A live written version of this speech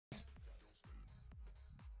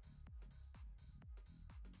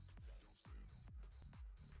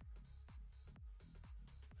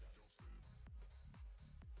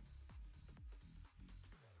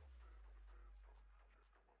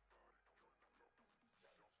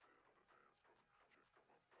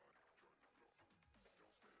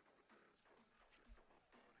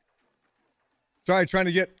Sorry, trying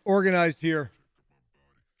to get organized here.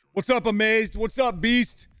 What's up, Amazed? What's up,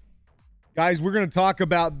 Beast? Guys, we're going to talk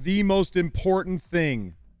about the most important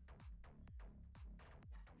thing.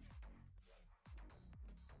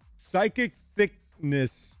 Psychic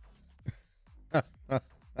thickness. I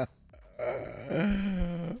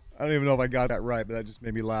don't even know if I got that right, but that just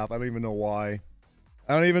made me laugh. I don't even know why.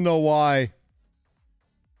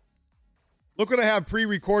 Look what I have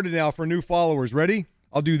pre-recorded now for new followers. Ready?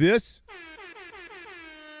 I'll do this.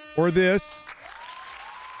 Or this.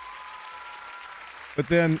 But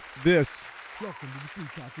then this. Welcome to the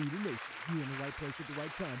StreetTalk Leader Nation. You're in the right place at the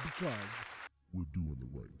right time because we're doing the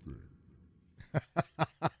right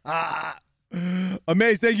thing.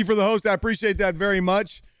 Amazed, thank you for the host. I appreciate that very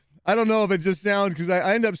much. I don't know if it just sounds, because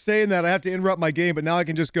I end up saying that I have to interrupt my game, but now I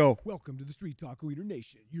can just go. Welcome to the StreetTalk Leader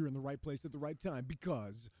Nation. You're in the right place at the right time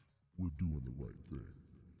because we're doing the right thing.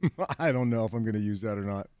 I don't know if I'm going to use that or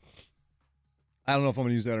not.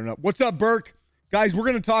 What's up, Burke? Guys, we're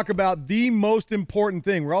going to talk about the most important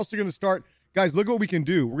thing. We're also going to start, guys, look what we can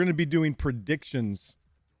do. We're going to be doing predictions.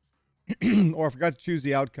 Or I forgot to choose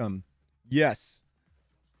the outcome. Yes.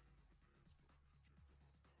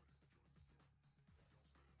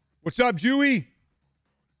 What's up, Jewy?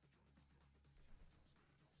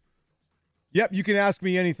 Yep, you can ask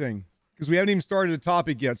me anything because we haven't even started a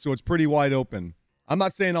topic yet, so it's pretty wide open. I'm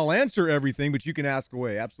not saying I'll answer everything, but you can ask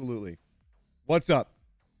away. Absolutely. What's up?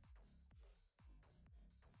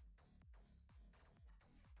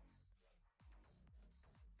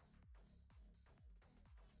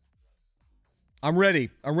 I'm ready.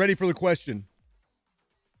 I'm ready for the question.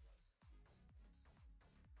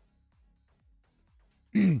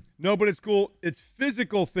 No, but it's cool. It's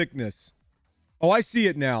physical thickness. Oh, I see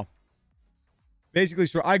it now. Basically,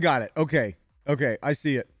 sure. I got it. Okay. Okay, I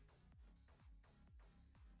see it.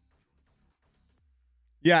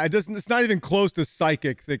 Yeah, it's not even close to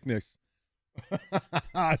psychic thickness.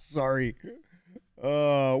 Sorry.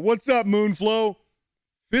 What's up, Moonflow?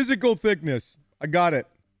 Physical thickness. I got it.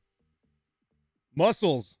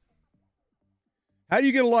 Muscles. How do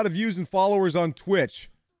you get a lot of views and followers on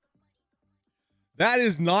Twitch?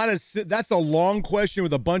 That's a long question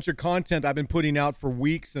with a bunch of content I've been putting out for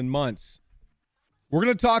weeks and months. We're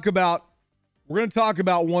going to talk about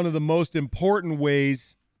one of the most important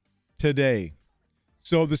ways today.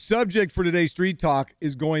 So the subject for today's Street Talk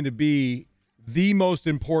is going to be the most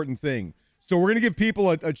important thing. So we're going to give people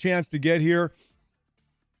a chance to get here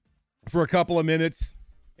for a couple of minutes,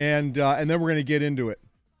 and then we're going to get into it.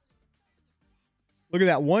 Look at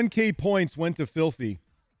that. 1K points went to Filthy.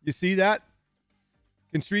 You see that?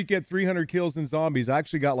 Can Street get 300 kills in zombies? I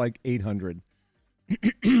actually got like 800.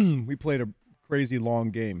 We played a crazy long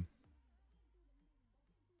game.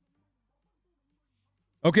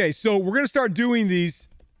 Okay, so we're going to start doing these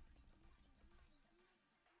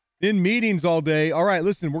in meetings all day. All right,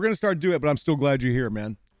 listen, we're going to start doing it, but I'm still glad you're here,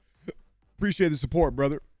 man. Appreciate the support,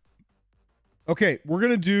 brother. Okay, I'm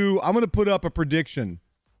going to put up a prediction.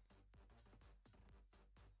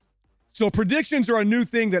 So predictions are a new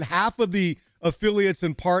thing that half of the affiliates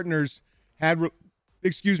and partners got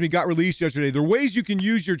released yesterday. There are ways you can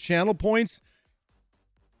use your channel points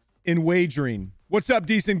in wagering. What's up,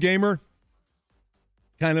 Decent Gamer?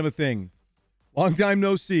 Kind of a thing. Long time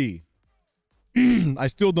no see. I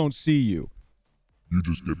still don't see you. You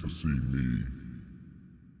just get to see me.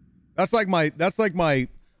 That's like my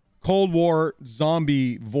Cold War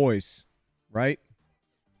zombie voice, right?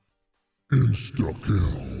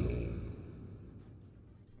 Insta-kill.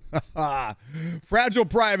 Fragile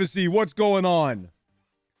privacy. What's going on?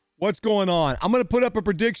 I'm going to put up a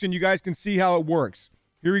prediction. You guys can see how it works.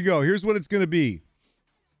 Here we go. Here's what it's going to be.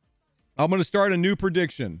 I'm going to start a new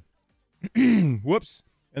prediction. Whoops.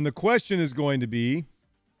 And the question is going to be,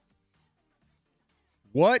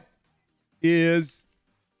 what is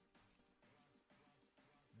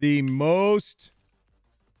the most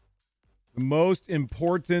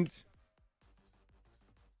important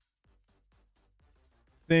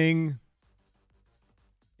thing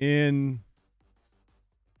in,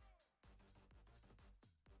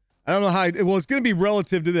 I don't know how, it's going to be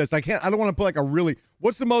relative to this. I don't want to put like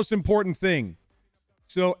what's the most important thing?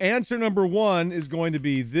 So answer number one is going to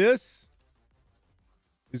be this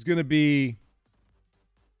is going to be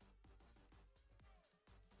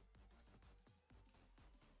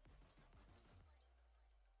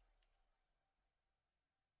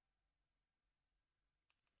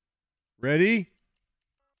ready?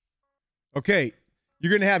 Okay. You're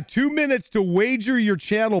going to have 2 minutes to wager your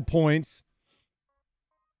channel points.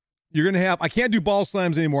 You're going to have, I can't do ball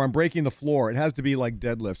slams anymore. I'm breaking the floor. It has to be like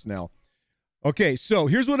deadlifts now. Okay, so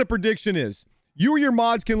here's what a prediction is. You or your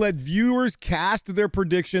mods can let viewers cast their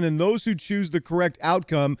prediction, and those who choose the correct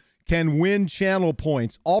outcome can win channel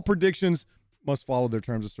points. All predictions must follow their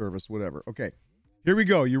terms of service, whatever. Okay, here we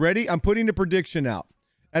go. You ready? I'm putting the prediction out.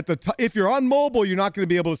 At the if you're on mobile, you're not going to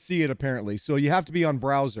be able to see it, apparently. So you have to be on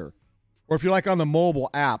browser. Or if you're like on the mobile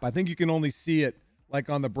app, I think you can only see it like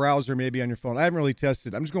on the browser, maybe on your phone. I haven't really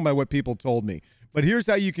tested. I'm just going by what people told me. But here's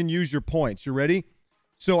how you can use your points. You ready?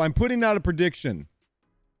 So I'm putting out a prediction.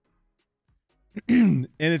 And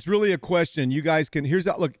it's really a question. You guys can, here's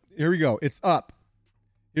that. Look, here we go. It's up.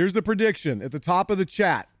 Here's the prediction at the top of the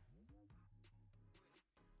chat.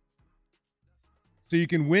 So you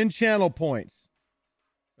can win channel points.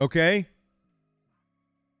 Okay?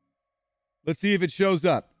 Let's see if it shows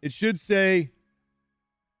up. It should say,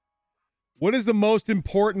 what is the most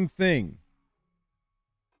important thing?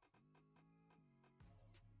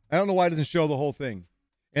 I don't know why it doesn't show the whole thing.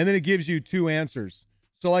 And then it gives you two answers.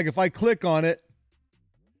 So like if I click on it,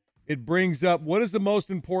 it brings up, what is the most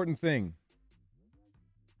important thing?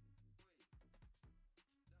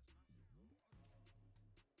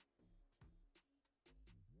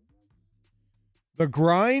 The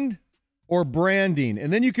grind or branding?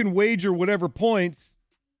 And then you can wager whatever points.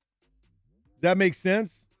 Does that make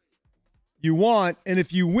sense? You want, and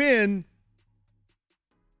if you win,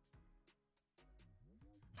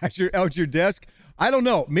 at your desk, I don't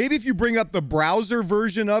know. Maybe if you bring up the browser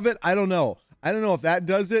version of it, I don't know. I don't know if that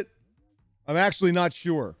does it. I'm actually not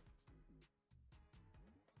sure.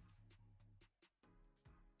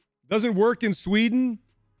 Doesn't work in Sweden?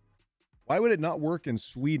 Why would it not work in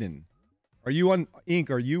Sweden? Are you on Ink?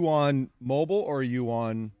 Are you on mobile or are you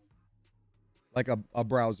on like a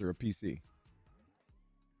browser, a PC?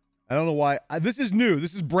 I don't know why. This is new.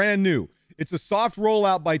 This is brand new. It's a soft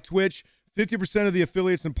rollout by Twitch. 50% of the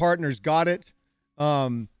affiliates and partners got it.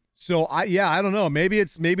 So I don't know. Maybe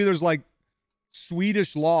there's like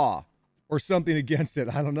Swedish law or something against it.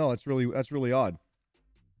 I don't know. That's really odd.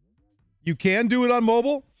 You can do it on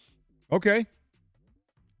mobile? Okay.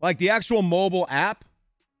 Like the actual mobile app?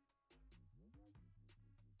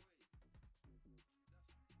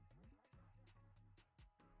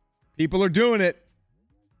 People are doing it.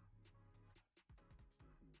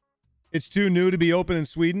 It's too new to be open in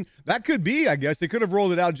Sweden. That could be, I guess. They could have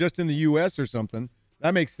rolled it out just in the U.S. or something.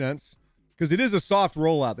 That makes sense. Because it is a soft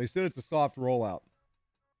rollout. They said it's a soft rollout.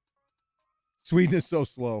 Sweden is so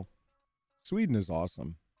slow. Sweden is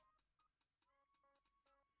awesome.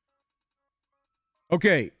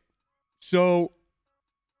 Okay. So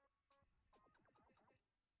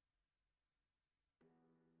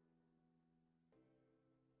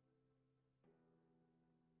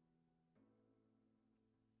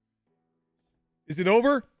is it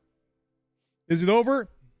over? Is it over?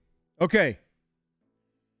 Okay.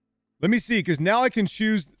 Let me see, because now I can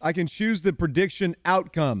choose the prediction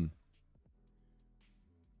outcome.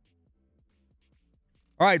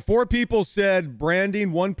 All right, 4 people said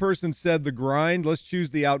branding, 1 person said the grind. Let's choose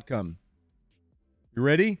the outcome. You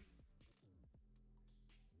ready?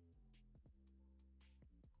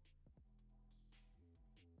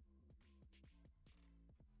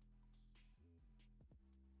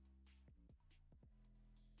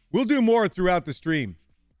 We'll do more throughout the stream.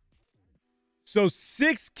 So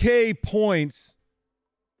 6K points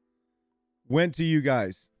went to you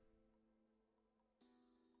guys.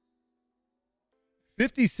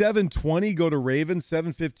 5720 go to Raven,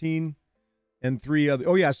 715 and 3 other.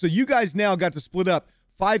 Oh yeah, so you guys now got to split up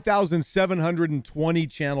 5,720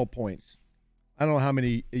 channel points. I don't know how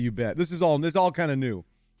many you bet. This is all kind of new.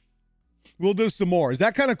 We'll do some more. Is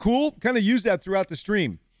that kind of cool? Kind of use that throughout the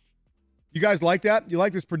stream. You guys like that? You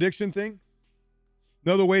like this prediction thing?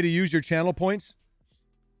 Another way to use your channel points?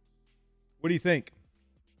 What do you think?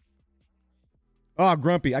 Oh,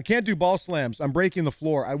 grumpy. I can't do ball slams. I'm breaking the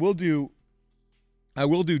floor. I will do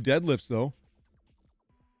deadlifts though.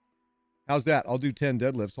 How's that? I'll do 10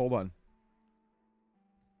 deadlifts. Hold on.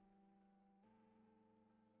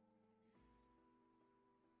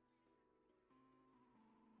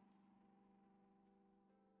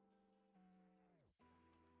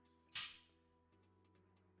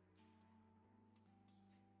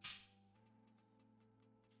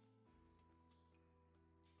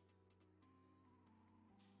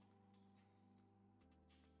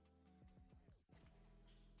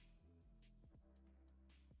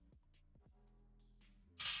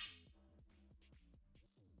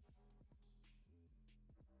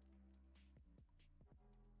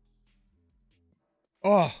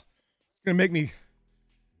 Oh, it's going to make me.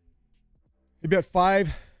 You bet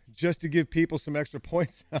 5 just to give people some extra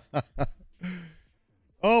points.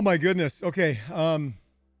 Oh, my goodness. Okay.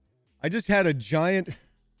 I just had a giant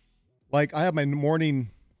Like, I have my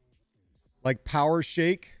morning, like, power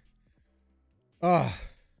shake.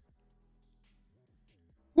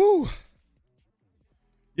 Woo.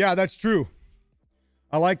 Yeah, that's true.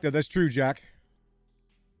 I like that. That's true, Jack.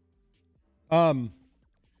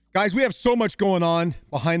 Guys, we have so much going on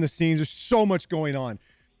behind the scenes. There's so much going on.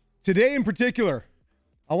 Today in particular,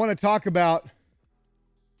 I want to talk about, I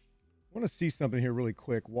want to see something here really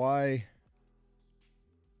quick. Why?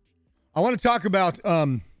 I want to talk about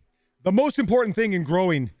the most important thing in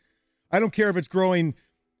growing. I don't care if it's growing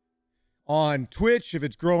on Twitch, if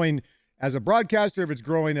it's growing as a broadcaster, if it's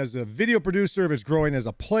growing as a video producer, if it's growing as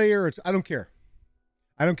a player. I don't care.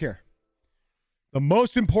 I don't care. The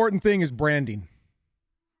most important thing is branding.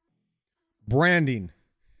 Branding.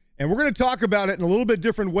 And we're going to talk about it in a little bit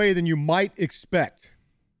different way than you might expect.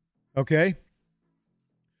 Okay?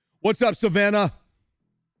 What's up, Savannah?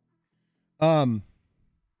 We're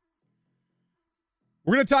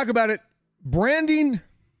going to talk about it. Branding.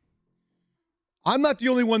 I'm not the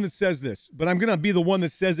only one that says this, but I'm going to be the one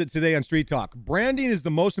that says it today on Street Talk. Branding is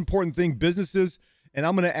the most important thing businesses, and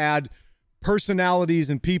I'm going to add personalities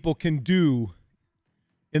and people can do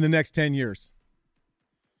in the next 10 years.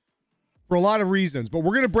 For a lot of reasons, but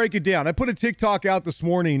we're going to break it down. I put a TikTok out this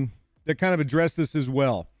morning that kind of addressed this as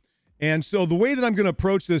well. And so the way that I'm going to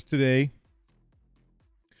approach this today,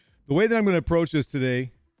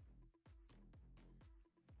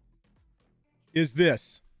 is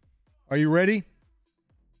this. Are you ready?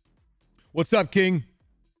 What's up, King?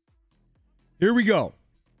 Here we go.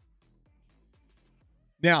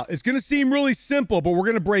 Now, it's going to seem really simple, but we're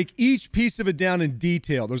going to break each piece of it down in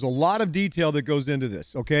detail. There's a lot of detail that goes into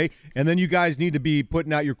this, okay? And then you guys need to be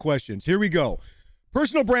putting out your questions. Here we go.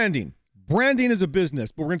 Personal branding. Branding is a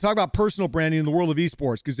business, but we're going to talk about personal branding in the world of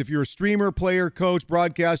esports, because if you're a streamer, player, coach,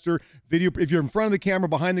 broadcaster, video, if you're in front of the camera,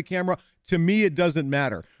 behind the camera, to me, it doesn't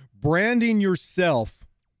matter. Branding yourself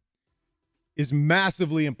is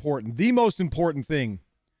massively important. The most important thing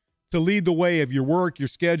to lead the way of your work, your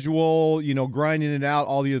schedule, grinding it out,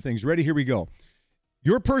 all the other things. Ready? Here we go.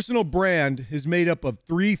 Your personal brand is made up of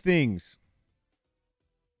three things.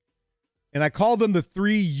 And I call them the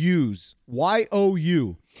three U's.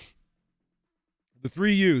 Y-O-U. The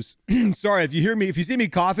three U's. Sorry, if you see me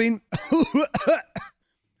coughing,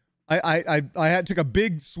 I took a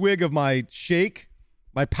big swig of my shake,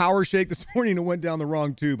 my power shake this morning, and went down the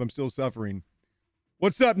wrong tube. I'm still suffering.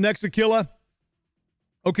 What's up, next Aquila?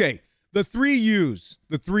 Okay, the three U's.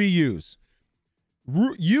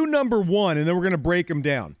 U number one, and then we're going to break them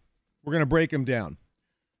down.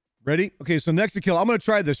 Ready? Okay, so next to kill. I'm going to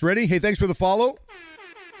try this. Ready? Hey, thanks for the follow.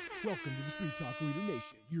 Welcome to the Street Talk Leader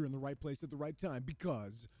Nation. You're in the right place at the right time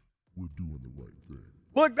because we're doing the right thing.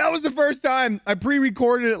 Look, that was the first time. I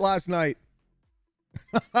pre-recorded it last night.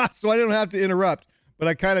 So I didn't have to interrupt, but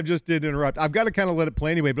I kind of just did interrupt. I've got to kind of let it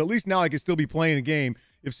play anyway, but at least now I can still be playing a game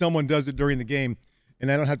if someone does it during the game,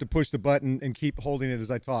 and I don't have to push the button and keep holding it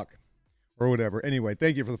as I talk or whatever. Anyway,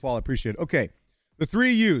 thank you for the follow. I appreciate it. Okay, the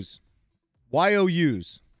three U's.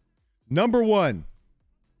 Y-O-U's. Number one.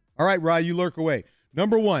 All right, Rye, you lurk away.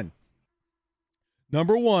 Number one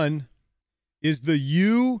is the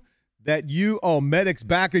U that you, Medic's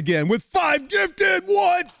back again with 5 gifted.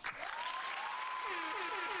 What?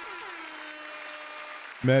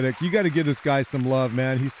 Medic, you got to give this guy some love,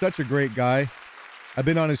 man. He's such a great guy. I've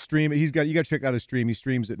been on his stream. You got to check out his stream. He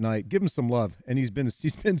streams at night. Give him some love. And he's been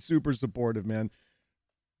super supportive, man.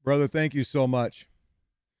 Brother, thank you so much.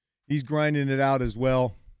 He's grinding it out as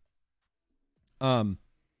well.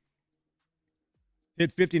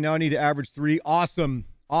 Hit 50. Now I need to average 3. Awesome.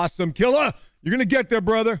 Killer. You're going to get there,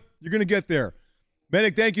 brother. You're going to get there.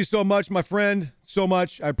 Medic, thank you so much, my friend. So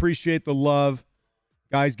much. I appreciate the love.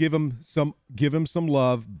 Guys, give him some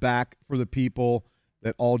love back for the people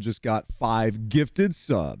that all just got 5 gifted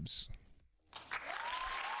subs.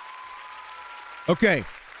 Okay.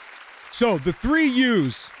 So the 3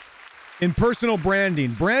 U's in personal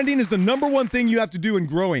branding. Branding is the number one thing you have to do in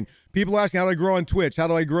growing. People are asking, how do I grow on Twitch? How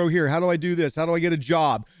do I grow here? How do I do this? How do I get a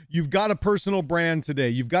job? You've got a personal brand today.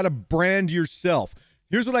 You've got to brand yourself.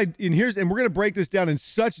 And we're going to break this down in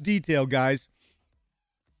such detail, guys,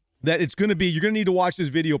 that you're going to need to watch this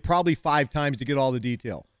video probably 5 times to get all the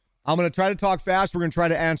detail. I'm going to try to talk fast. We're going to try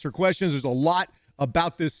to answer questions. There's a lot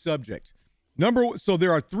about this subject. So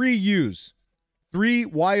there are 3 U's, 3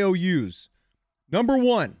 Y-O-U's. Number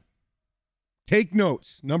 1, take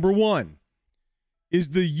notes. Number 1 is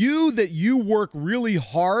the you that you work really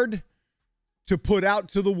hard to put out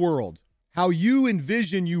to the world, how you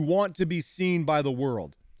envision you want to be seen by the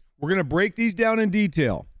world. We're going to break these down in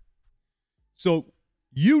detail. So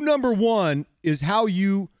you number 1 is how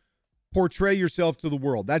you portray yourself to the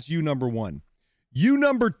world. That's you number one. You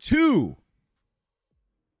number two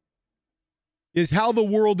is how the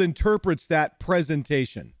world interprets that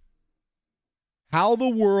presentation. How the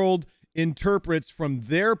world interprets from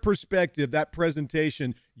their perspective that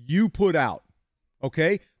presentation you put out.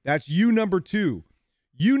 Okay? That's you number two.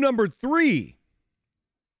 You number three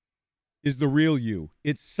is the real you.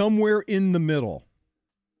 It's somewhere in the middle.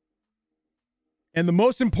 And the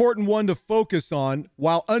most important one to focus on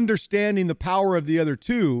while understanding the power of the other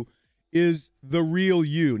two is the real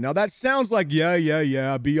you. Now that sounds like,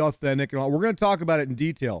 yeah, be authentic and all. We're going to talk about it in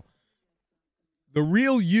detail. The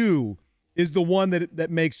real you is the one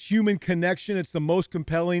that makes human connection. It's the most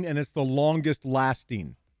compelling and it's the longest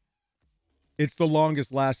lasting. It's the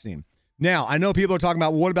longest lasting. Now, I know people are talking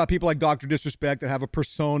about, what about people like Dr. Disrespect that have a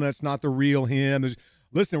persona? It's not the real him.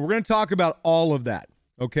 Listen, we're going to talk about all of that,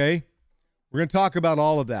 okay? We're going to talk about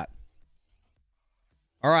all of that.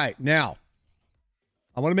 All right, now,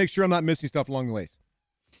 I want to make sure I'm not missing stuff along the ways.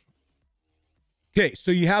 Okay,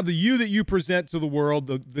 so you have the you that you present to the world,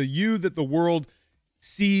 the you that the world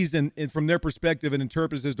sees and from their perspective and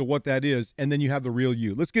interprets as to what that is, and then you have the real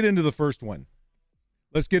you. Let's get into the first one.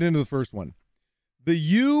 The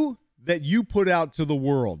you that you put out to the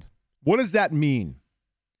world. What does that mean?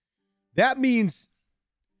 That means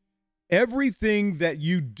everything that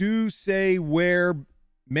you do, say, wear,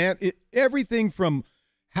 everything from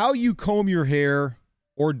how you comb your hair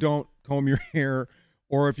or don't comb your hair,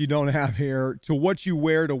 or if you don't have hair, to what you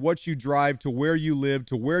wear, to what you drive, to where you live,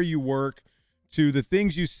 to where you work, to the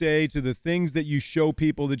things you say, to the things that you show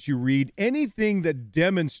people that you read, anything that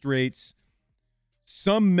demonstrates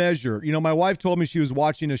some measure. You know, my wife told me she was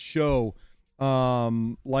watching a show, I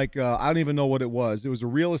don't even know what it was. It was a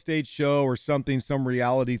real estate show or something, some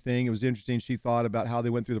reality thing. It was interesting. She thought about how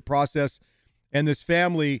they went through the process. And this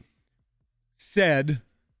family said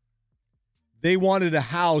they wanted a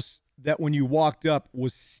house that when you walked up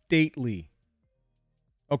was stately.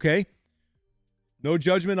 Okay? No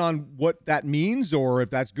judgment on what that means or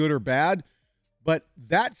if that's good or bad. But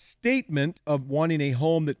that statement of wanting a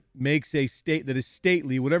home that makes a state that is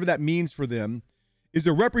stately, whatever that means for them, is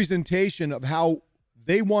a representation of how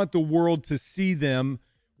they want the world to see them,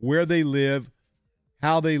 where they live,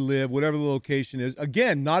 how they live, whatever the location is.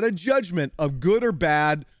 Again, not a judgment of good or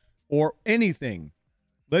bad or anything.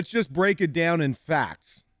 Let's just break it down in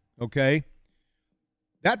facts, okay?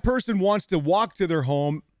 That person wants to walk to their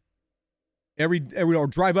home every or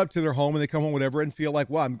drive up to their home and they come home, whatever, and feel like,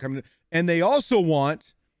 well, I'm coming. And they also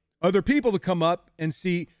want other people to come up and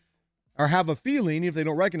see or have a feeling, if they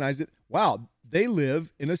don't recognize it, wow, they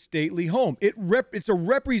live in a stately home. It's a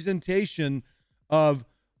representation of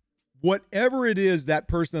whatever it is that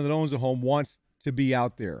person that owns a home wants to be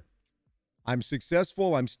out there. I'm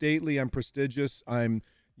successful, I'm stately, I'm prestigious, I'm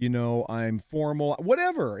formal,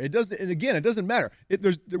 whatever. It doesn't matter.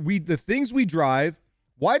 The things we drive.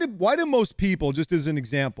 Why do most people, just as an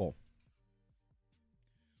example,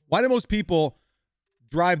 why do most people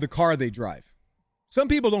drive the car they drive? Some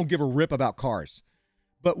people don't give a rip about cars.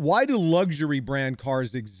 But why do luxury brand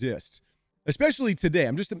cars exist? Especially today.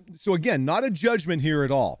 So again, not a judgment here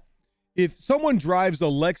at all. If someone drives a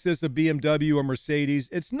Lexus, a BMW, or Mercedes,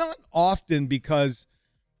 it's not often because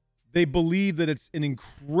they believe that it's an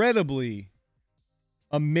incredibly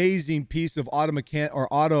amazing piece of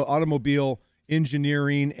automobile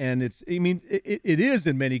engineering, and it is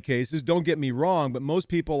in many cases, don't get me wrong, but most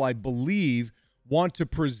people, I believe, want to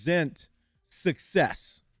present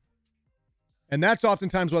success. And that's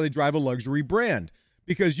oftentimes why they drive a luxury brand.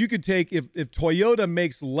 Because you could take, if Toyota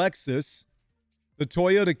makes Lexus, the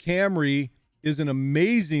Toyota Camry is an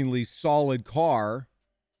amazingly solid car,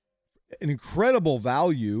 an incredible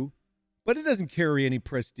value, but it doesn't carry any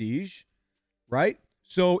prestige, right?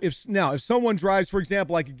 So if someone drives, for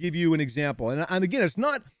example, I could give you an example. And again, it's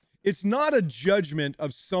not a judgment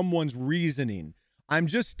of someone's reasoning. I'm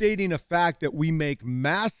just stating a fact that we make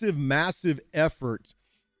massive, massive effort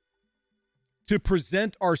to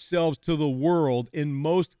present ourselves to the world, in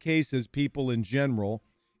most cases, people in general,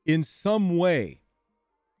 in some way.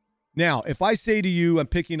 Now, if I say to you, I'm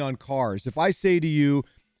picking on cars. If I say to you,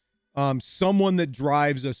 someone that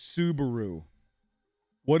drives a Subaru,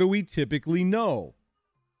 what do we typically know?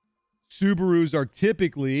 Subarus are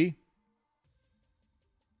typically,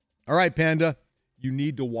 all right, Panda, you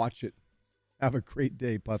need to watch it. Have a great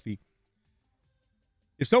day, Puffy.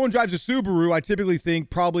 If someone drives a Subaru, I typically think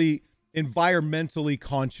probably environmentally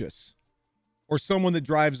conscious. Or someone that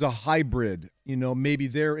drives a hybrid, maybe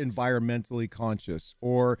they're environmentally conscious.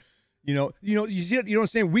 Or, you see, you know what I'm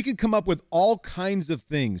saying? We could come up with all kinds of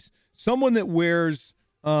things. Someone that wears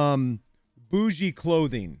bougie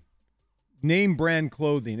clothing, name brand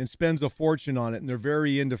clothing and spends a fortune on it, and they're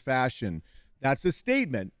very into fashion. That's a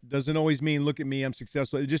statement. Doesn't always mean, look at me, I'm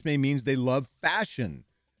successful. It just means they love fashion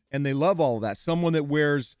and they love all of that. Someone that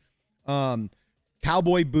wears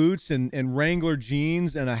cowboy boots and Wrangler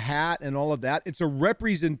jeans and a hat and all of that, it's a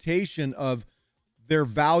representation of their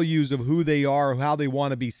values of who they are, how they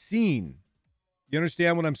want to be seen. You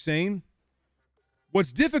understand what I'm saying?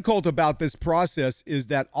 What's difficult about this process is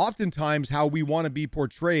that oftentimes how we want to be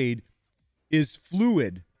portrayed is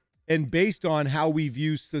fluid and based on how we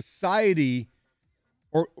view society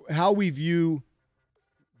or how we view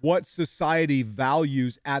what society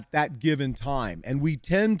values at that given time. And we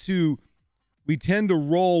tend to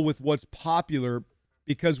roll with what's popular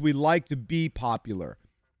because we like to be popular.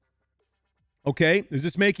 Okay? Is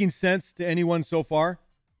this making sense to anyone so far?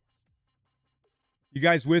 You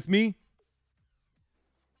guys with me?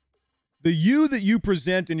 The you that you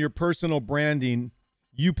present in your personal branding,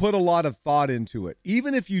 you put a lot of thought into it.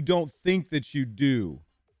 Even if you don't think that you do.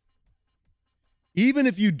 Even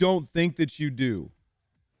if you don't think that you do,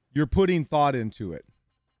 you're putting thought into it.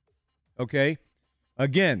 Okay?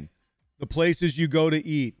 Again, the places you go to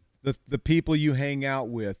eat, the people you hang out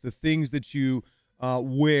with, the things that you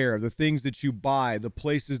wear, the things that you buy, the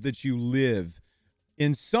places that you live.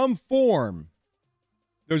 In some form,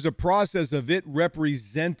 there's a process of it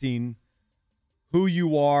representing who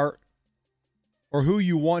you are or who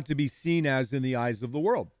you want to be seen as in the eyes of the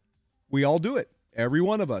world. We all do it, every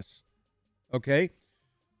one of us. Okay?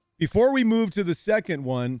 Before we move to the second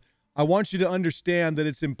one, I want you to understand that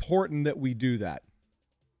it's important that we do that.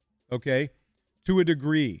 Okay? To a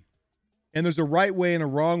degree. And there's a right way and a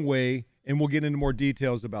wrong way, and we'll get into more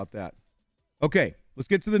details about that. Okay, let's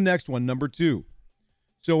get to the next one, number 2.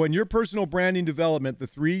 So in your personal branding development, the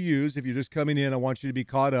 3 U's, if you're just coming in, I want you to be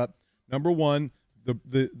caught up. Number 1,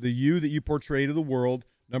 the you that you portray to the world.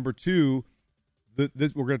 Number 2,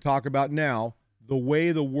 this we're going to talk about now, the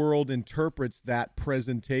way the world interprets that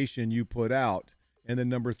presentation you put out. And then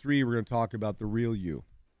number 3, we're going to talk about the real you.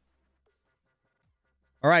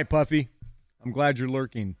 All right, Puffy. I'm glad you're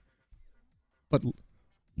lurking. But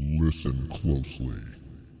Listen closely.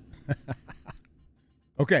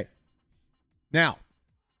 okay. Now,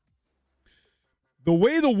 the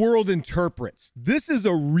way the world interprets, this is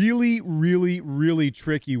a really, really, really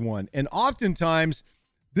tricky one. And oftentimes,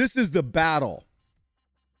 this is the battle.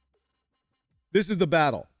 This is the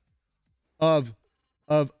battle of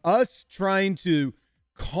us trying to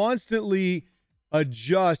constantly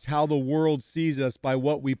adjust how the world sees us by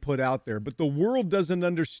what we put out there. But the world doesn't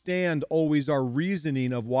understand always our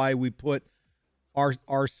reasoning of why we put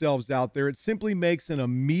ourselves out there. It simply makes an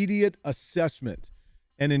immediate assessment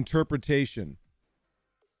and interpretation.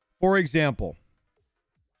 For example,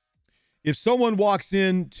 if someone walks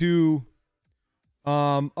into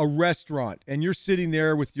a restaurant and you're sitting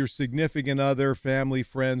there with your significant other, family,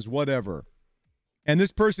 friends, whatever, and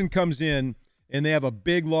this person comes in and they have a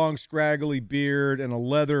big, long, scraggly beard and a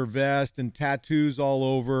leather vest and tattoos all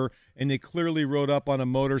over, and they clearly rode up on a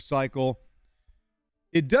motorcycle,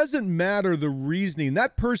 it doesn't matter the reasoning.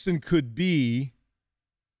 That person could be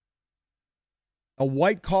a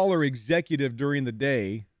white-collar executive during the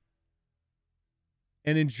day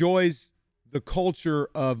and enjoys the culture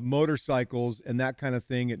of motorcycles and that kind of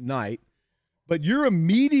thing at night. But your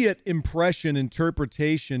immediate impression,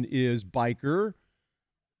 interpretation is biker,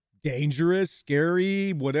 dangerous,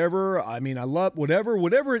 scary, whatever. I mean, I love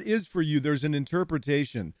whatever it is for you, there's an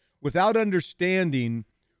interpretation without understanding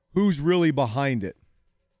who's really behind it.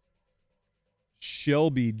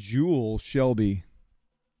 Shelby.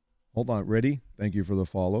 Hold on, ready? Thank you for the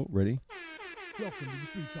follow. Ready? Welcome to the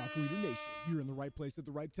Street Talk Leader Nation. You're in the right place at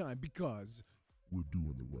the right time because We're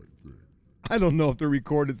doing the right thing. I don't know if the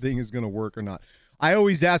recorded thing is going to work or not. I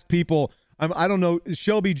always ask people, I don't know,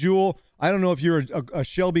 Shelby Jewel, I don't know if you're a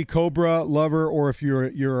Shelby Cobra lover or if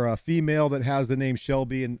you're a female that has the name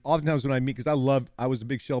Shelby. And oftentimes when I meet, because I was a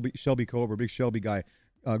big Shelby Cobra, big Shelby guy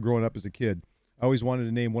growing up as a kid. I always wanted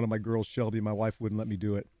to name one of my girls Shelby. My wife wouldn't let me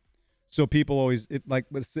do it. So people always, when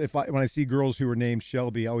I see girls who are named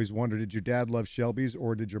Shelby, I always wonder, did your dad love Shelby's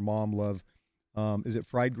or did your mom love, is it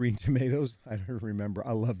fried green tomatoes? I don't remember.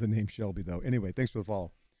 I love the name Shelby, though. Anyway, thanks for the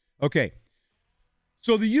follow. Okay.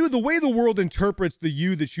 So the way the world interprets the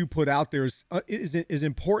you that you put out there is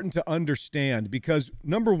important to understand because,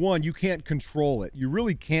 number one, you can't control it. You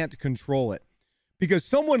really can't control it. Because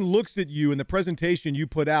someone looks at you in the presentation you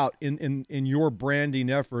put out in your branding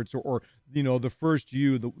efforts or you know, the first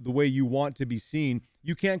you, the way you want to be seen,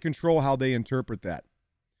 you can't control how they interpret that.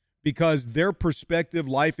 Because their perspective,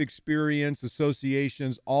 life experience,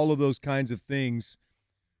 associations, all of those kinds of things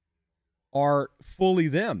are fully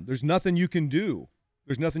them. There's nothing you can do.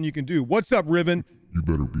 There's nothing you can do. What's up, Riven? You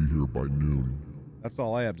better be here by noon. That's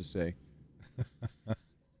all I have to say.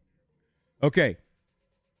 Okay.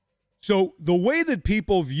 So the way that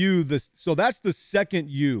people view this, so that's the second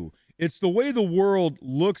you. It's the way the world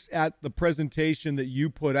looks at the presentation that you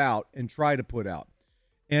put out and try to put out.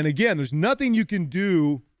 And again, there's nothing you can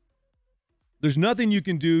do. There's nothing you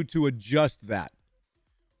can do to adjust that.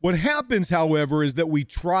 What happens, however, is that we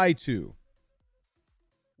try to.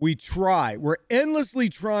 We try. We're endlessly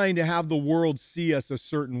trying to have the world see us a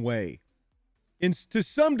certain way. To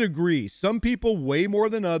some degree, some people way more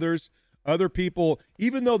than others. Other people,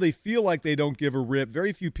 even though they feel like they don't give a rip,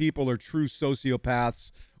 very few people are true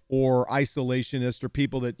sociopaths or isolationists or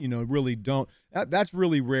people that, really don't. That's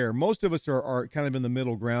really rare. Most of us are kind of in the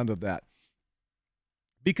middle ground of that.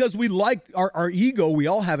 Because we like our ego, we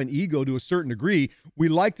all have an ego to a certain degree. We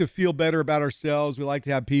like to feel better about ourselves. We like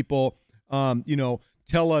to have people,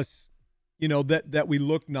 tell us, that we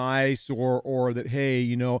look nice or that,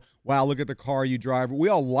 hey, wow, look at the car you drive. We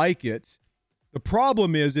all like it. The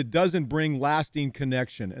problem is it doesn't bring lasting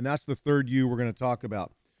connection, and that's the third you we're going to talk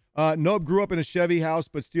about. Nope, grew up in a Chevy house,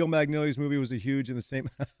 but Steel Magnolias movie was a huge in the same.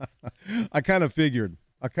 I kind of figured.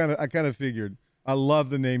 I love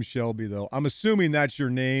the name Shelby, though. I'm assuming that's your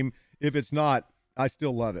name. If it's not, I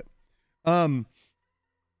still love it. And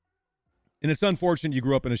it's unfortunate you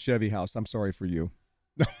grew up in a Chevy house. I'm sorry for you.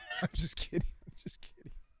 No, I'm just kidding.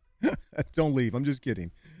 Don't leave. I'm just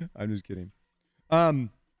kidding.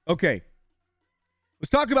 Okay. Let's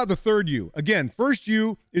talk about the third you. Again, first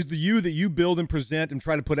you is the you that you build and present and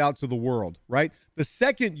try to put out to the world, right? The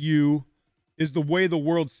second you is the way the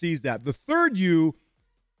world sees that. The third you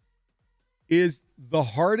is the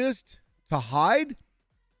hardest to hide,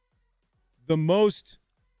 the most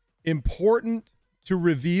important to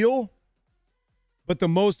reveal, but the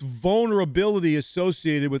most vulnerability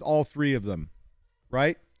associated with all three of them,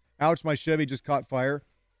 right? Ouch, my Chevy just caught fire.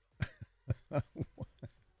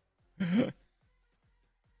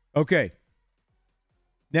 Okay.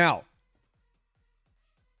 Now,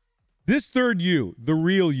 this third you, the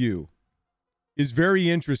real you, is very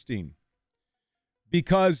interesting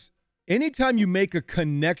because anytime you make a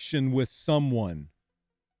connection with someone,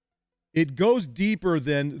 it goes deeper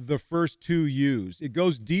than the first two yous. It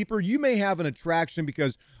goes deeper. You may have an attraction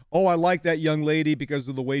because, oh, I like that young lady because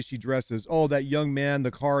of the way she dresses. Oh, that young man,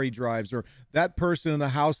 the car he drives, or that person in the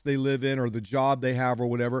house they live in, or the job they have, or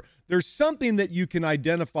whatever. There's something that you can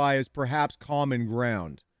identify as perhaps common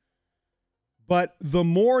ground. But the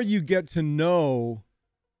more you get to know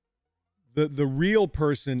the real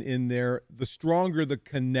person in there, the stronger the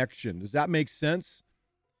connection. Does that make sense?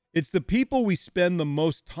 It's the people we spend the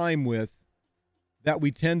most time with that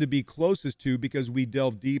we tend to be closest to because we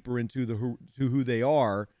delve deeper into who they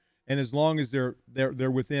are. And as long as they're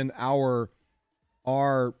within our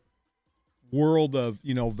world of,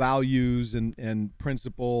 values and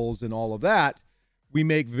principles and all of that, we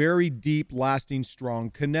make very deep, lasting, strong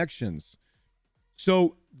connections.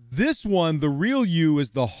 So this one, the real you,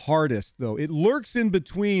 is the hardest, though. It lurks in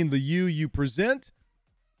between the you present,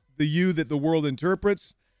 the you that the world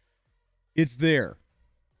interprets. It's there.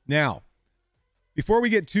 Now, before we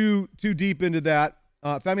get too deep into that,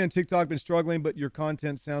 found me on TikTok, been struggling, but your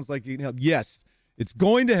content sounds like it can help. Yes, it's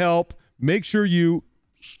going to help. Make sure you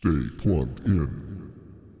stay plugged in.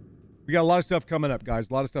 We got a lot of stuff coming up, guys.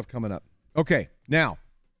 A lot of stuff coming up. Okay, now,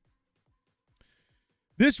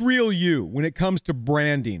 this real you, when it comes to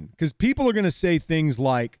branding, because people are going to say things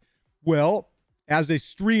like, well, as a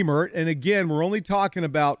streamer, and again, we're only talking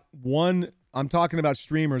about one. I'm talking about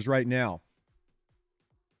streamers right now.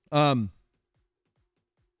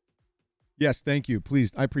 Yes, thank you.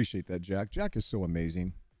 Please, I appreciate that, Jack. Jack is so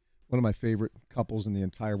amazing. One of my favorite couples in the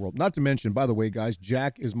entire world. Not to mention, by the way, guys,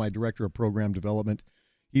 Jack is my director of program development.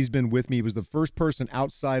 He's been with me. He was the first person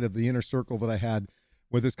outside of the inner circle that I had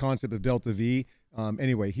with this concept of Delta V.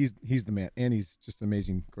 Anyway, he's the man, and he's just an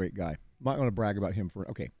amazing, great guy. Might want to brag about him for.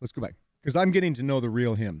 Okay, let's go back because I'm getting to know the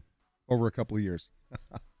real him over a couple of years.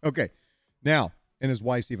 Okay. Now, and his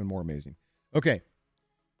wife's even more amazing. Okay.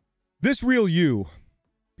 This real you,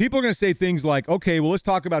 people are going to say things like, okay, well, let's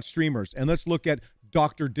talk about streamers and let's look at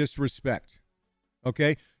Dr. Disrespect.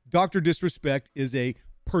 Okay? Dr. Disrespect is a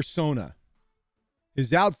persona.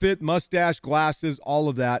 His outfit, mustache, glasses, all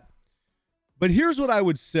of that. But here's what I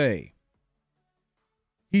would say.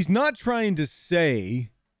 He's not trying to say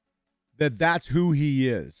that that's who he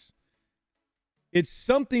is. It's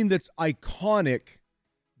something that's iconic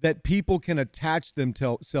that people can attach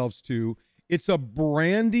themselves to. It's a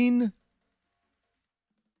branding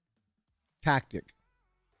tactic.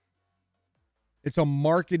 It's a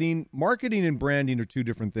marketing and branding are two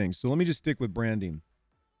different things. So let me just stick with branding.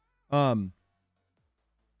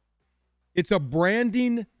 It's a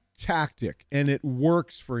branding tactic, and it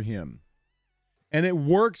works for him. And it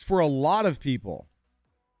works for a lot of people.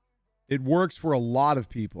 It works for a lot of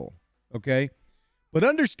people, okay? But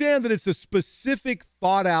understand that it's a specific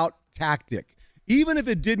thought-out tactic. Even if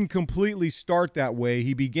it didn't completely start that way,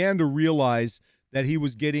 he began to realize that he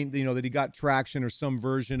was getting, that he got traction or some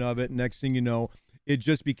version of it. Next thing you know, it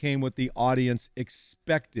just became what the audience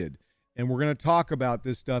expected. And we're going to talk about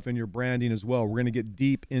this stuff in your branding as well. We're going to get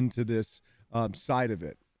deep into this side of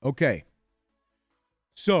it. Okay.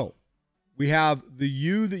 So we have the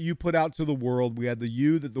you that you put out to the world. We have the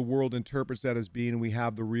you that the world interprets that as being, and we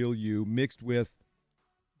have the real you mixed with,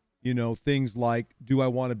 things like, do I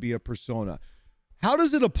want to be a persona? How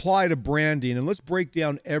does it apply to branding? And let's break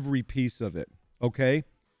down every piece of it, okay?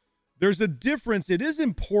 There's a difference. It is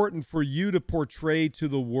important for you to portray to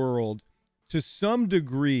the world, to some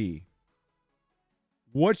degree,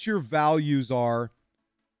 what your values are,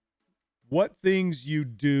 what things you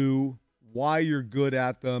do, why you're good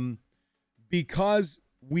at them, because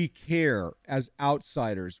we care as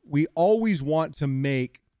outsiders. We always want to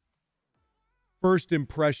make first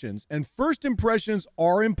impressions, and first impressions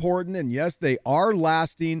are important, and yes, they are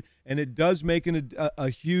lasting, and it does make a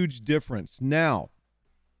huge difference. Now,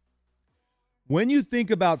 when you think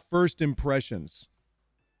about first impressions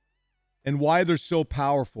and why they're so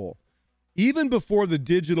powerful, even before the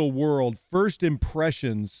digital world, first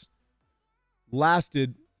impressions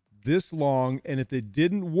lasted this long, and if it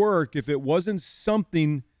didn't work, if it wasn't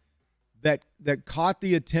something that caught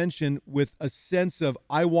the attention with a sense of,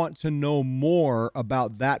 I want to know more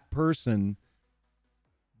about that person,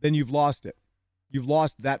 then you've lost it. You've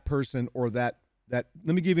lost that person or that. Let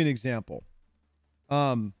me give you an example.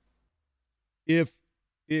 If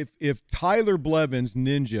Tyler Blevins,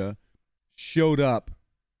 Ninja, showed up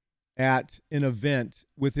at an event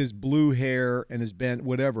with his blue hair and his band,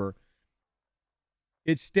 whatever,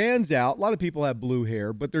 it stands out. A lot of people have blue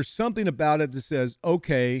hair, but there's something about it that says,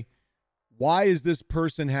 okay, why does this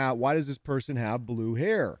person have blue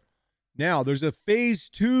hair? Now, there's a phase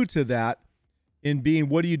 2 to that in being,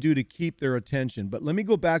 what do you do to keep their attention? But let me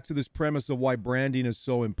go back to this premise of why branding is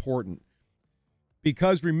so important.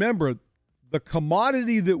 Because remember, the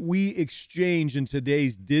commodity that we exchange in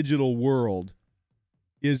today's digital world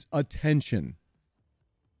is attention.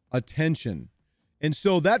 Attention. And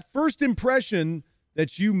so that first impression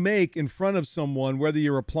that you make in front of someone, whether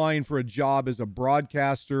you're applying for a job as a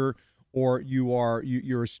broadcaster, or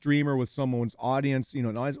you're a streamer with someone's audience,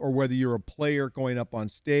 or whether you're a player going up on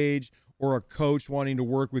stage, or a coach wanting to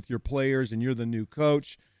work with your players and you're the new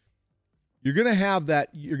coach, you're going to have that.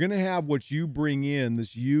 You're going to have what you bring in,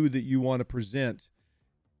 this you that you want to present,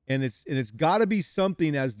 and it's got to be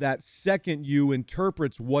something, as that second you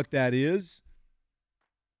interprets what that is,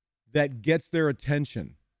 that gets their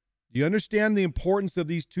attention. Do you understand the importance of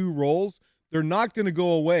these two roles? They're not going to go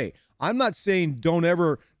away. I'm not saying don't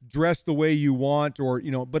ever dress the way you want,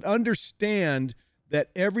 but understand that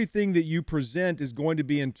everything that you present is going to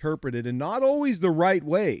be interpreted, and not always the right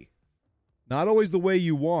way, not always the way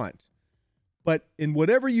you want. But in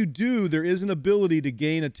whatever you do, there is an ability to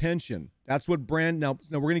gain attention. That's what now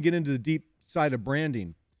we're going to get into the deep side of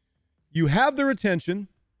branding. You have their attention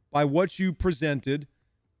by what you presented.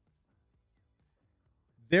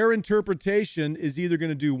 Their interpretation is either going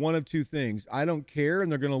to do one of two things. I don't care, and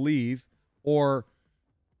they're going to leave. Or,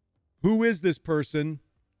 who is this person?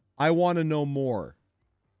 I want to know more.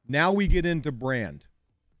 Now we get into brand.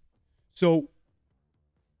 So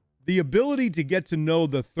the ability to get to know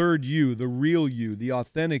the third you, the real you, the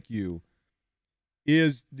authentic you,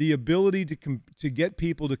 is the ability to get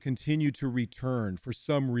people to continue to return for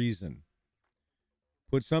some reason.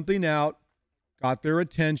 Put something out, got their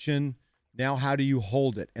attention. Now, how do you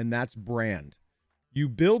hold it? And that's brand. You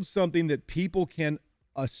build something that people can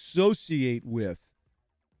associate with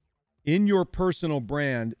in your personal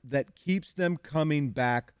brand that keeps them coming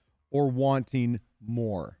back or wanting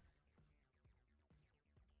more.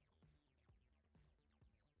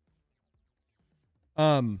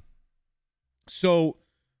 So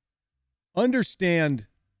understand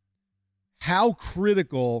how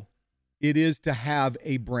critical it is to have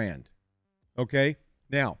a brand. Okay?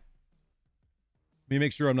 Now, let me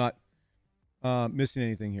make sure I'm not missing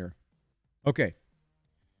anything here. Okay.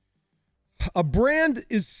 A brand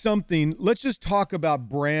is something, let's just talk about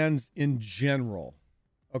brands in general.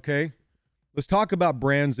 Okay? Let's talk about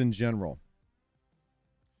brands in general.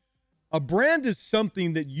 A brand is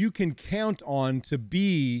something that you can count on to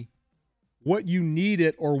be what you need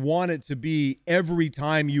it or want it to be every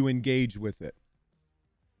time you engage with it.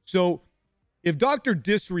 So if Dr.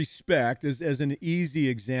 Disrespect, as an easy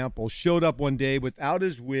example, showed up one day without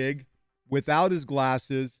his wig, without his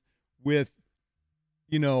glasses, with,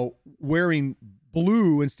 wearing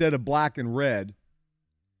blue instead of black and red,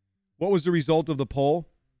 what was the result of the poll?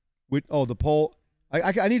 The poll.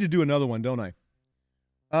 I need to do another one, don't I?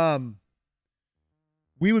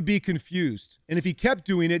 We would be confused. And if he kept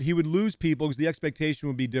doing it, he would lose people because the expectation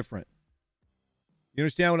would be different. You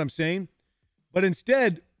understand what I'm saying? But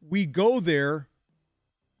instead, we go there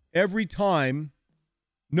every time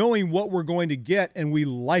knowing what we're going to get, and we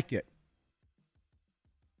like it.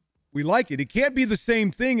 We like it. It can't be the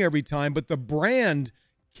same thing every time, but the brand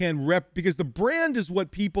can because the brand is what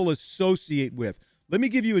people associate with. Let me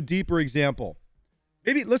give you a deeper example.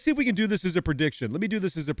 Maybe let's see if we can do this as a prediction. Let me do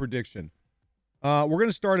this as a prediction. We're going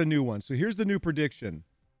to start a new one. So here's the new prediction.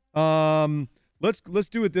 Let's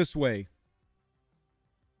do it this way.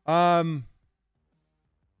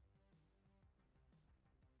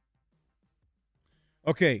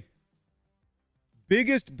 Okay.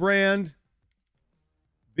 Biggest brand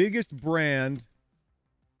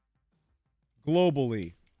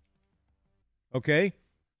globally. Okay?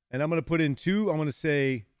 And I'm going to put in two. I'm going to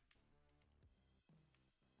say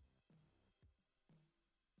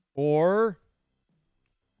or.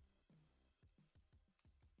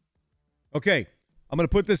 Okay. I'm going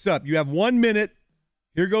to put this up. You have 1 minute.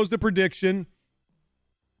 Here goes the prediction.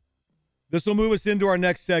 This will move us into our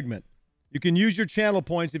next segment. You can use your channel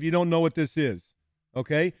points if you don't know what this is.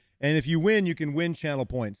 Okay? And if you win, you can win channel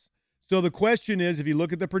points. So the question is, if you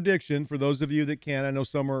look at the prediction, for those of you that can, I know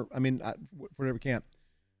some are, whatever can't.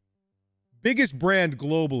 Biggest brand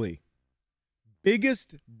globally.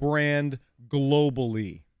 Biggest brand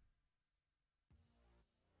globally.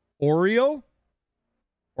 Oreo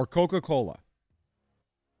or Coca-Cola?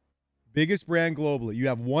 Biggest brand globally. You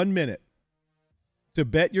have 1 minute to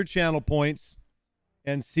bet your channel points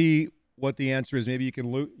and see what the answer is. Maybe you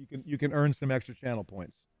can earn some extra channel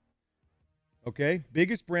points. Okay?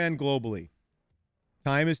 Biggest brand globally.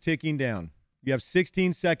 Time is ticking down. You have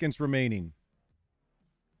 16 seconds remaining.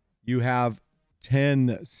 You have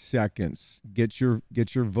 10 seconds. Get your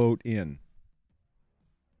vote in.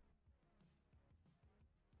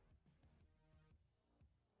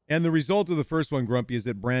 And the result of the first one, Grumpy, is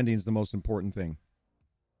that branding is the most important thing.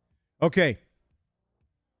 Okay.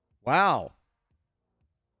 Wow.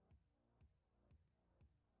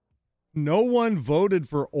 No one voted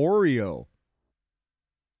for Oreo.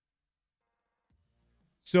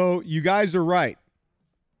 So you guys are right.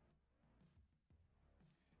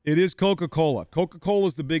 It is Coca-Cola. Coca-Cola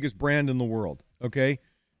is the biggest brand in the world, okay?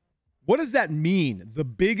 What does that mean? The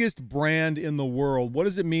biggest brand in the world. What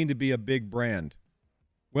does it mean to be a big brand?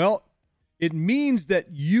 Well, it means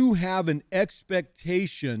that you have an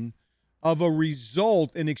expectation of a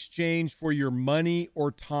result in exchange for your money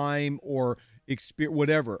or time or experience,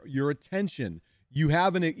 whatever, your attention. You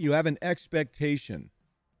have an expectation.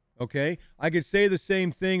 Okay? I could say the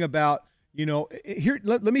same thing about, here,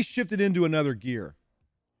 let me shift it into another gear.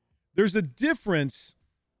 There's a difference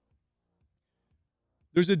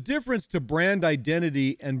to brand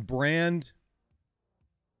identity and brand.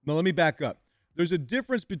 No, let me back up. There's a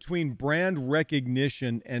difference between brand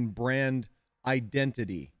recognition and brand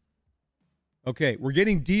identity. Okay, we're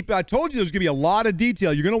getting deep. I told you there's going to be a lot of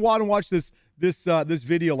detail. You're going to want to watch this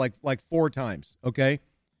video like 4 times, okay?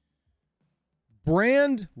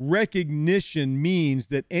 Brand recognition means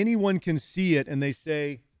that anyone can see it and they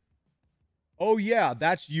say, "Oh yeah,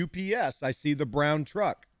 that's UPS. I see the brown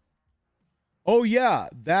truck. Oh yeah,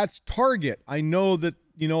 that's Target. I know that,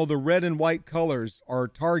 the red and white colors are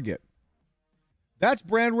Target." That's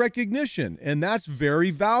brand recognition, and that's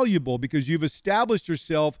very valuable because you've established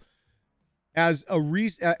yourself as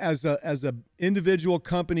a individual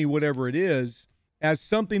company, whatever it is, as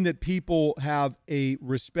something that people have a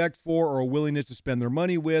respect for or a willingness to spend their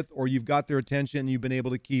money with, or you've got their attention and you've been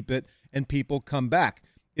able to keep it, and people come back.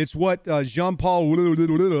 It's what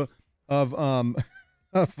Jean-Paul of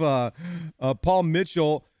Paul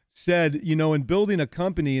Mitchell said, in building a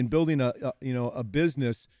company and building a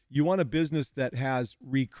business, you want a business that has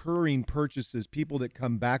recurring purchases, people that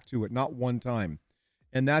come back to it, not one time.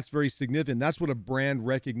 And that's very significant. That's what a brand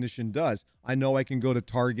recognition does. I know I can go to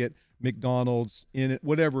Target, McDonald's,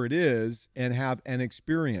 whatever it is, and have an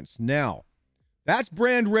experience. Now, that's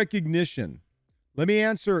brand recognition. Let me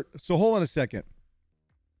answer. So hold on a second.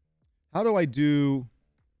 How do I do?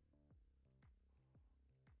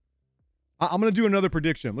 I'm going to do another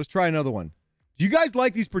prediction. Let's try another one. Do you guys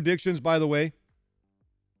like these predictions, by the way?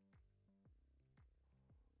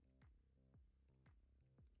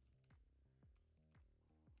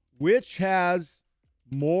 Which has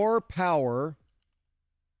more power,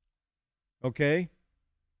 okay?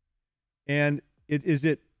 And is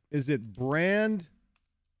it brand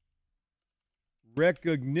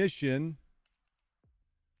recognition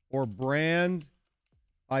or brand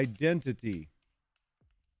identity?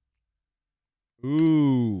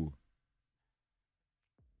 Ooh.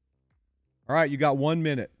 All right, you got 1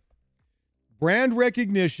 minute. Brand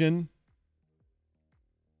recognition,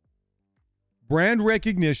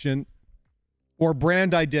 or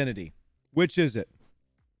brand identity. Which is it?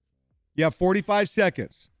 You have 45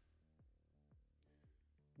 seconds.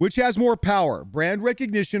 Which has more power, brand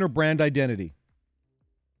recognition or brand identity?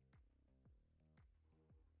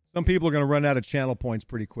 Some people are going to run out of channel points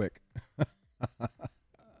pretty quick.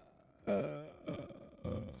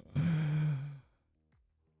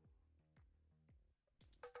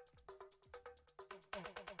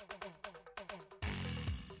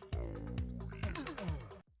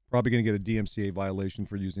 Probably going to get a DMCA violation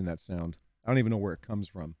for using that sound. I don't even know where it comes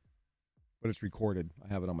from, but it's recorded.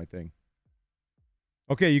 I have it on my thing.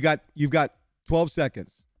 Okay, you've got 12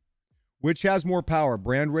 seconds. Which has more power,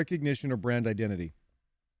 brand recognition or brand identity?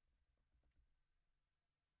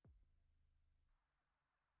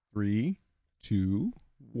 3, 2,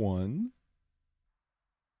 1.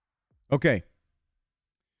 Okay.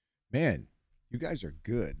 Man, you guys are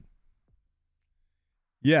good.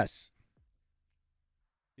 Yes.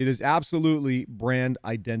 It is absolutely brand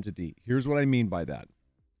identity. Here's what I mean by that.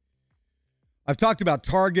 I've talked about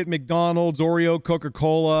Target, McDonald's, Oreo,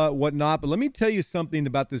 Coca-Cola, whatnot, but let me tell you something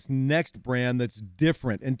about this next brand that's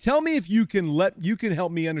different. And tell me if you can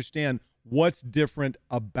help me understand what's different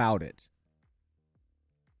about it.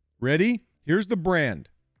 Ready? Here's the brand.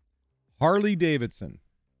 Harley Davidson.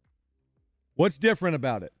 What's different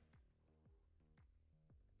about it?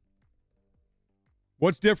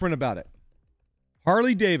 What's different about it?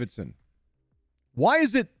 Harley Davidson. Why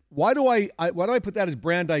do I put that as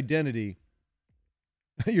brand identity?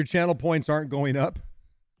 Your channel points aren't going up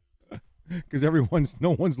because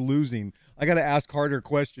no one's losing. I got to ask harder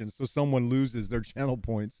questions so someone loses their channel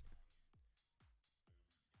points.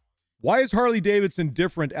 Why is Harley Davidson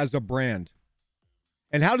different as a brand?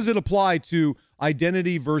 And how does it apply to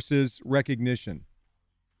identity versus recognition?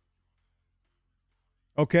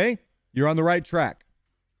 Okay, you're on the right track.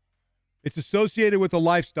 It's associated with a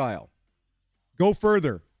lifestyle. Go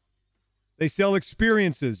further. They sell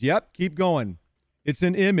experiences. Yep, keep going. It's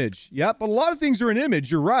an image. Yep, but a lot of things are an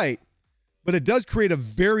image. You're right. But it does create a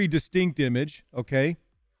very distinct image, okay?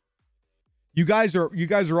 You guys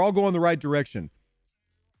are all going the right direction.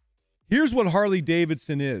 Here's what Harley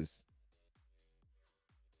Davidson is.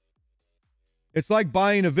 It's like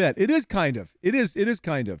buying a vet. It is kind of. It is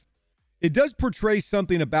kind of. It does portray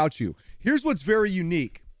something about you. Here's what's very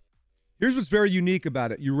unique. Here's what's very unique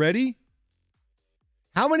about it. You ready?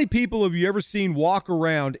 How many people have you ever seen walk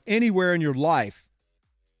around anywhere in your life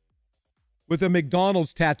with a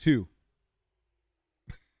McDonald's tattoo?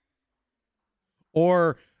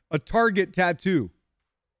 Or a Target tattoo?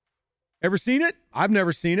 Ever seen it? I've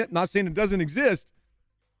never seen it. Not saying it doesn't exist.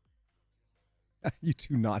 You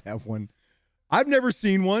do not have one. I've never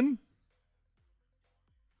seen one.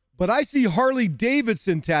 But I see Harley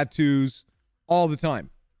Davidson tattoos all the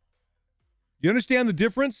time. You understand the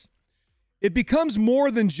difference? It becomes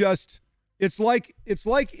more than just, it's like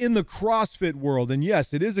in the CrossFit world. And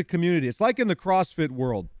yes, it is a community. It's like in the CrossFit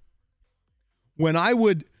world.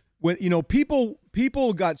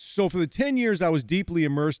 People got, so for the 10 years I was deeply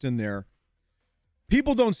immersed in there,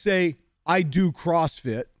 people don't say, I do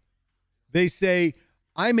CrossFit. They say,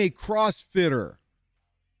 I'm a CrossFitter.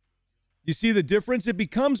 You see the difference? It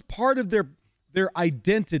becomes part of their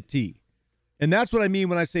identity. And that's what I mean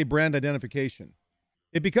when I say brand identification.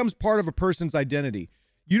 It becomes part of a person's identity.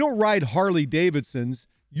 You don't ride Harley Davidsons.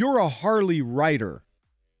 You're a Harley rider.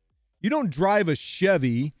 You don't drive a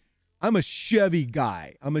Chevy. I'm a Chevy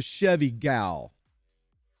guy. I'm a Chevy gal.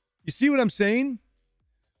 You see what I'm saying?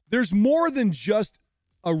 There's more than just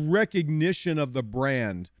a recognition of the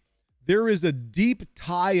brand. There is a deep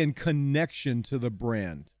tie and connection to the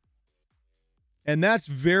brand. And that's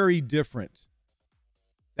very different.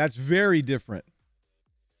 That's very different.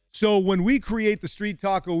 So when we create the Street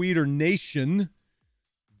Taco Eater Nation,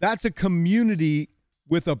 that's a community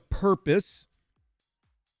with a purpose.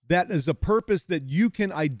 That is a purpose that you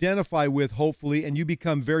can identify with, hopefully, and you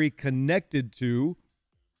become very connected to.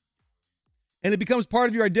 And it becomes part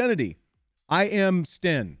of your identity. I am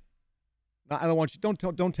Sten. I don't want you,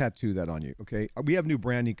 don't tattoo that on you, okay? We have new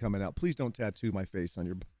branding coming out. Please don't tattoo my face on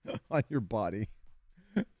your body.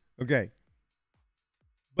 Okay.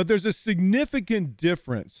 But there's a significant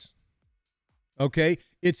difference, okay?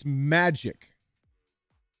 It's magic.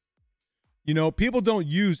 You know, people don't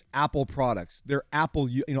use Apple products. They're Apple.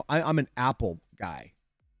 I'm an Apple guy.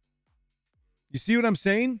 You see what I'm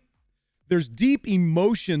saying? There's deep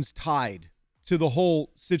emotions tied to the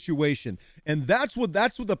whole situation. And that's what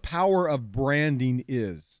the power of branding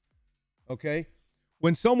is. Okay?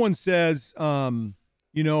 When someone says,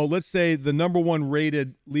 let's say the number one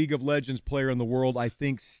rated League of Legends player in the world, I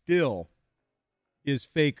think still is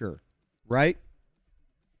Faker, right?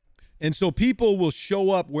 And so people will show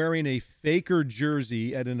up wearing a Faker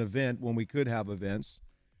jersey at an event when we could have events,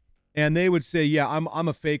 and they would say, "Yeah, I'm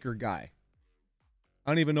a Faker guy." I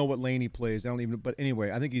don't even know what lane he plays. But anyway,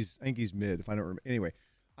 I think he's mid. If I don't remember, anyway,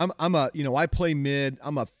 I play mid.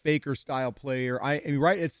 I'm a Faker style player.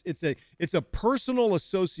 Right? It's a personal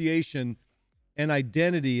association and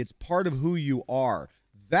identity. It's part of who you are.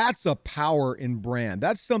 That's a power in brand.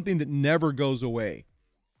 That's something that never goes away.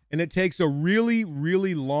 And it takes a really,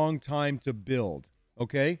 really long time to build,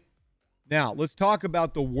 okay? Now, let's talk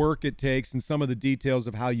about the work it takes and some of the details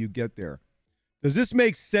of how you get there. Does this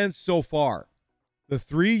make sense so far? The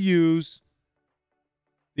 3 U's,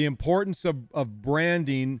 the importance of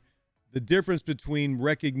branding, the difference between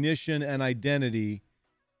recognition and identity,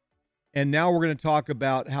 and now we're going to talk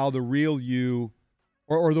about how the real you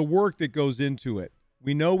or the work that goes into it.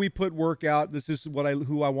 We know we put work out. This is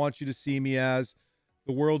who I want you to see me as.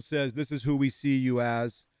 The world says this is who we see you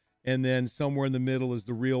as, and then somewhere in the middle is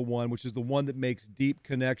the real one, which is the one that makes deep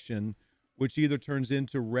connection, which either turns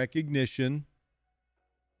into recognition,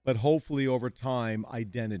 but hopefully over time,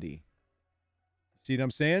 identity. See what I'm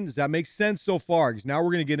saying? Does that make sense so far? Because now we're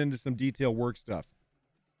going to get into some detailed work stuff.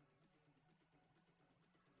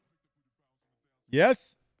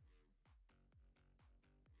 Yes?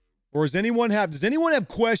 Or does anyone have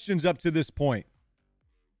questions up to this point?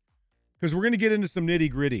 Because we're going to get into some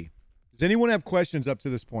nitty gritty. Does anyone have questions up to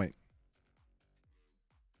this point?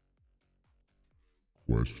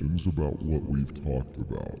 Questions about what we've talked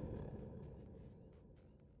about.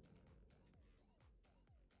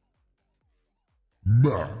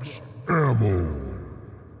 Max Ammo.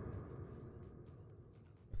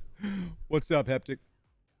 What's up, Heptic?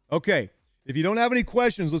 Okay. If you don't have any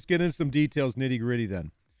questions, let's get into some details, nitty gritty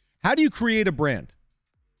then. How do you create a brand?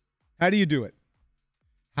 How do you do it?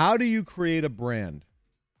 How do you create a brand?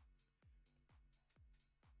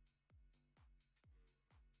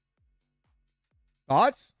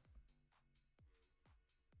 Thoughts?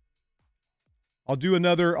 I'll do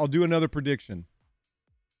another prediction.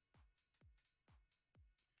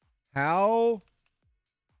 How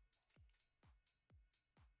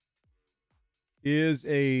is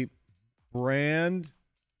a brand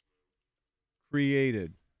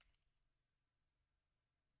created?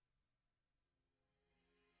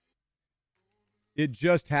 It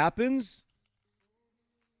just happens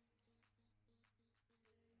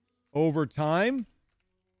over time,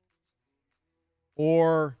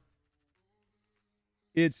 or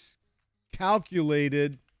it's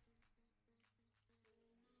calculated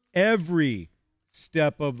every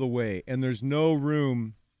step of the way, and there's no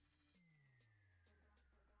room.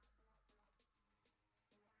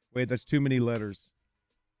 Wait, that's too many letters.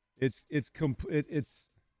 It's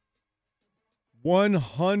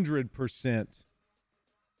 100%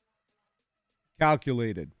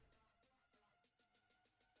 calculated.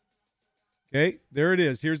 Okay, there it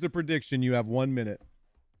is. Here's the prediction. You have 1 minute.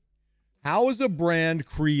 How is a brand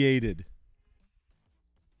created?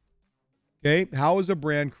 Okay, how is a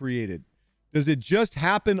brand created? Does it just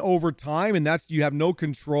happen over time and you have no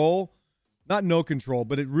control? Not no control,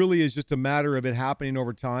 but it really is just a matter of it happening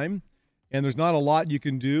over time. And there's not a lot you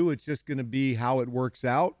can do. It's just going to be how it works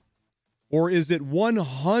out. Or is it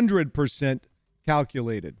 100%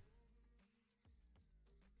 calculated?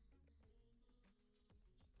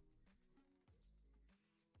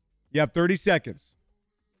 You have 30 seconds.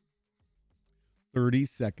 30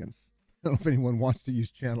 seconds. I don't know if anyone wants to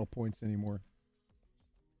use channel points anymore.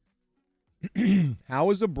 How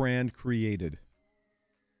is a brand created?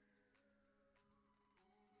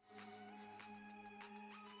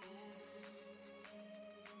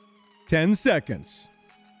 Ten seconds.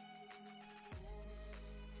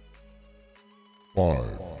 5,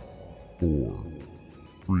 4,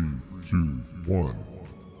 3, 2, 1.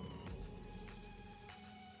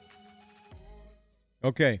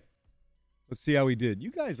 Okay. Let's see how we did.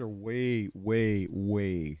 You guys are way, way,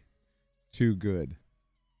 way too good.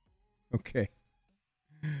 Okay.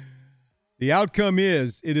 The outcome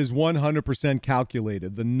is it is 100%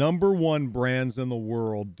 calculated. The number one brands in the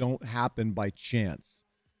world don't happen by chance.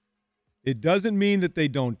 It doesn't mean that they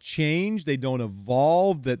don't change, they don't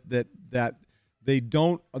evolve, that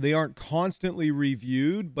They aren't constantly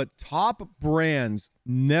reviewed, but top brands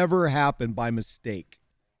never happen by mistake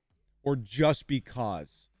or just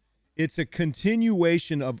because. It's a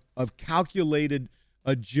continuation of calculated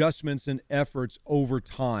adjustments and efforts over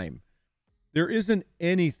time. There isn't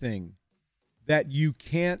anything that you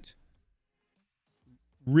can't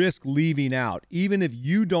risk leaving out, even if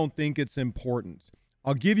you don't think it's important.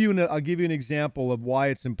 I'll give you an example of why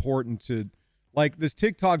it's important to, like this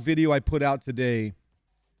TikTok video I put out today.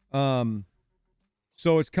 So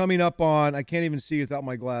it's coming up on, I can't even see without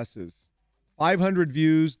my glasses, 500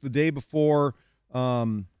 views. The day before,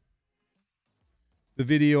 the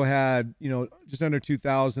video had, just under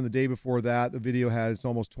 2,000. The day before that, the video had, it's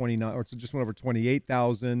almost 29, or it's just went over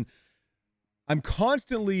 28,000. I'm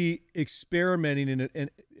constantly experimenting in it, and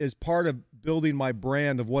as part of building my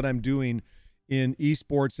brand of what I'm doing in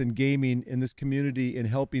esports and gaming in this community and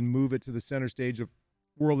helping move it to the center stage of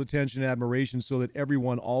world attention and admiration so that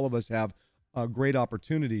everyone, all of us have great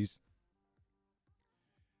opportunities.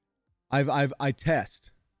 I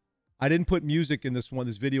test. I didn't put music in this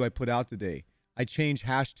video I put out today. I changed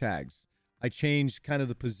hashtags. I changed kind of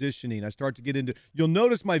the positioning. I start to get into, you'll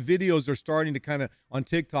notice my videos are starting to kind of, on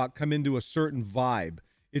TikTok, come into a certain vibe.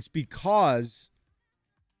 It's because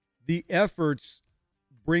the efforts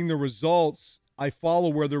bring the results. I follow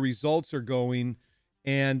where the results are going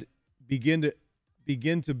and begin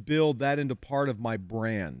to build that into part of my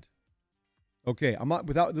brand. Okay,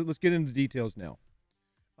 let's get into the details now.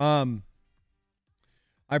 I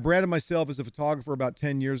branded myself as a photographer about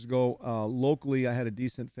 10 years ago. Locally, I had a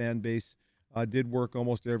decent fan base. Did work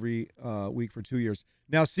almost every week for 2 years.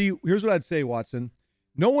 Now, see, here's what I'd say, Watson.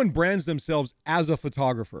 No one brands themselves as a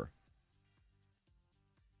photographer.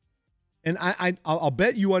 And I'll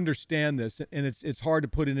bet you understand this, and it's hard to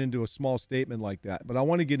put it into a small statement like that, but I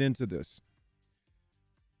want to get into this.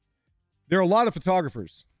 There are a lot of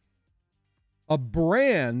photographers. A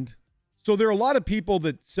brand, so there are a lot of people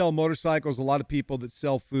that sell motorcycles, a lot of people that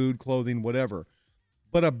sell food, clothing, whatever.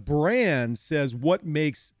 But a brand says what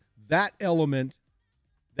makes that element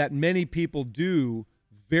that many people do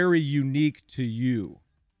very unique to you.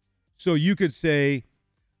 So you could say,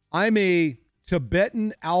 I'm a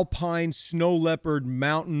Tibetan alpine snow leopard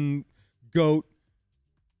mountain goat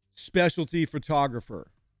specialty photographer,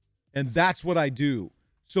 and that's what I do.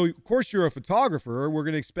 So of course you're a photographer. We're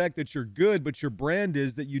going to expect that you're good, but your brand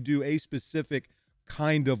is that you do a specific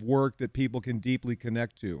kind of work that people can deeply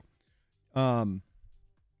connect to.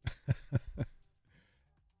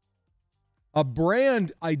 A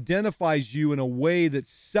brand identifies you in a way that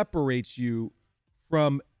separates you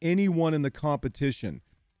from anyone in the competition.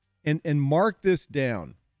 And mark this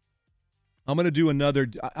down. I'm going to do another,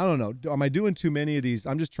 I don't know, am I doing too many of these?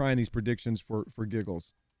 I'm just trying these predictions for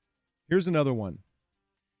giggles. Here's another one.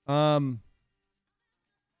 How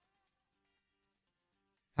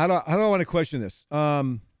do I want to question this?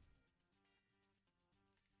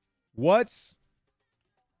 What's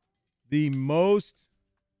the most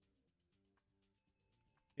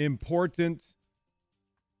important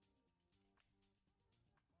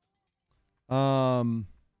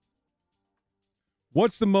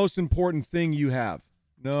what's the most important thing you have?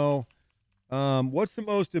 No. What's the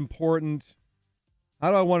most important,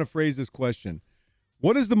 how do I want to phrase this question?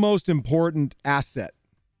 What is the most important asset?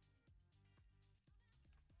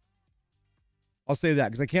 I'll say that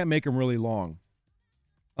because I can't make them really long.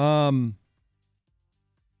 I'm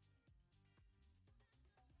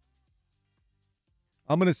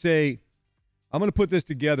going to put this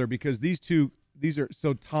together because these are,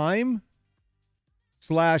 so time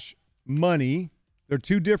 / money, they're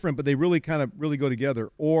two different, but they really kind of go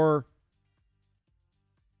together. Or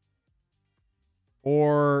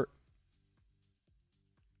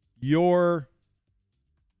your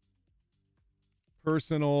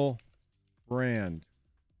personal brand.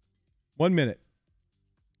 1 minute.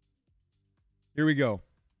 Here we go.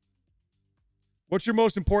 What's your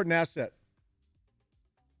most important asset?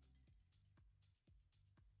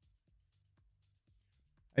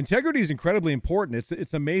 Integrity is incredibly important.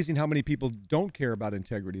 It's amazing how many people don't care about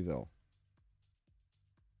integrity, though.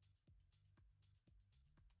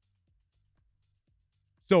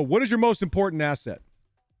 So, what is your most important asset?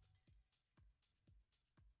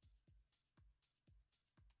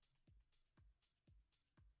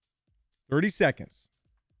 Thirty seconds.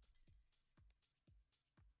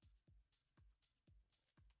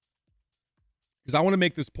 Because I want to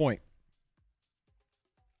make this point.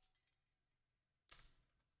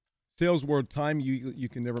 Sales word time, you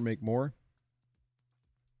can never make more.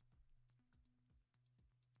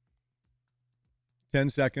 10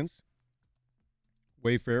 seconds.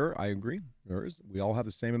 Wayfarer, I agree. We all have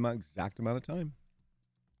the same exact amount of time.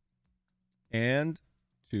 And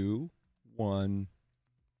 2, 1.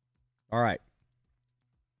 All right.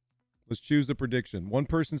 Let's choose the prediction. One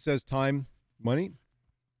person says time, money.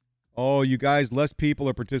 Oh, you guys, less people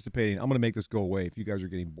are participating. I'm going to make this go away if you guys are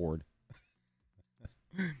getting bored.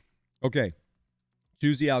 Okay.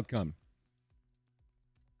 Choose the outcome.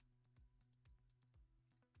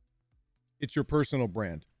 It's your personal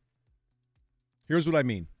brand. Here's what I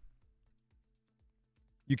mean.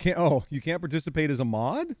 You can't participate as a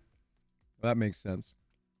mod? Well, that makes sense.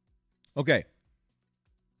 Okay.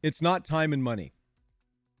 It's not time and money.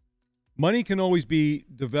 Money can always be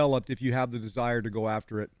developed if you have the desire to go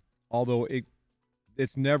after it, although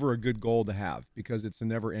it's never a good goal to have because it's a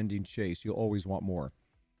never-ending chase. You'll always want more.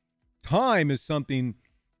 Time is something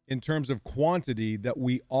in terms of quantity that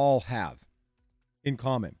we all have in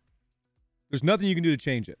common. There's nothing you can do to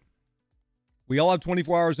change it. We all have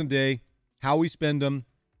 24 hours in a day, how we spend them,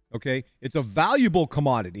 okay? It's a valuable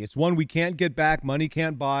commodity. It's one we can't get back, money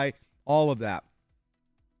can't buy, all of that.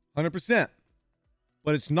 100%.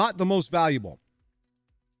 But it's not the most valuable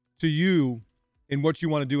to you in what you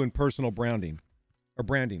want to do in personal branding or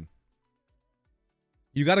branding.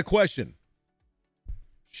 You got a question.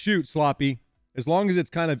 Shoot, Sloppy. As long as it's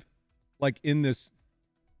kind of like in this,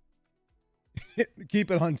 keep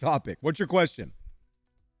it on topic. What's your question?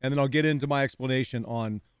 And then I'll get into my explanation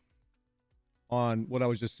on what I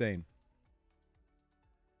was just saying.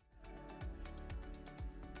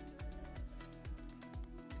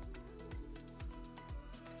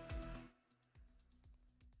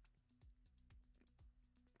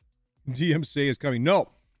 DMC is coming. No,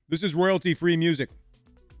 this is royalty-free music.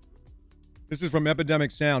 This is from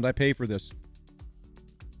Epidemic Sound. I pay for this.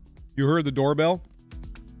 You heard the doorbell?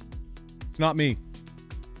 It's not me.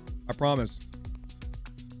 I promise.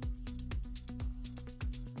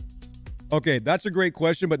 Okay, that's a great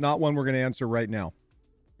question, but not one we're going to answer right now.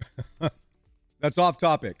 That's off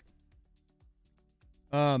topic.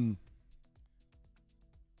 There's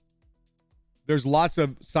lots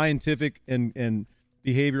of scientific and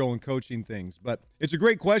behavioral and coaching things, but it's a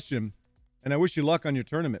great question, and I wish you luck on your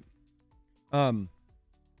tournament.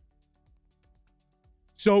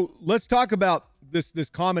 So let's talk about this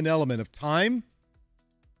common element of time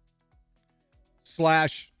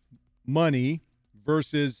 / money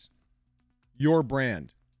versus your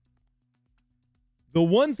brand. The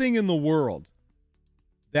one thing in the world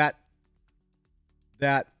that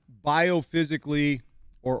biophysically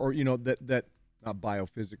or you know that not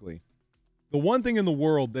biophysically, the one thing in the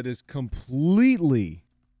world that is completely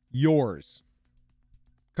yours,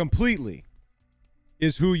 completely,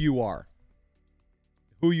 is who you are.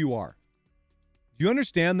 Who you are. Do you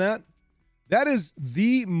understand that? That is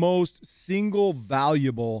the most single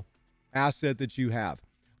valuable asset that you have.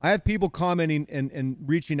 I have people commenting and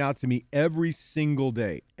reaching out to me every single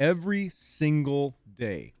day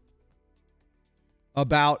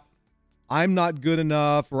about I'm not good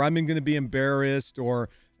enough, or I'm going to be embarrassed, or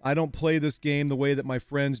I don't play this game the way that my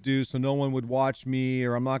friends do, so no one would watch me,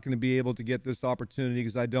 or I'm not going to be able to get this opportunity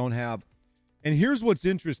because I don't have. And here's what's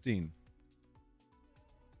interesting.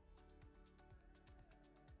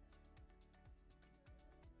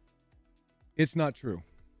 It's not true.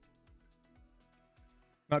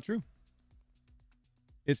 It's not true.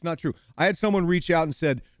 It's not true. I had someone reach out and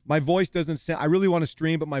said, my voice doesn't sound, I really want to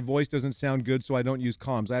stream, but my voice doesn't sound good, so I don't use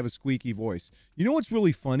comms. I have a squeaky voice. You know what's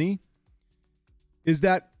really funny? Is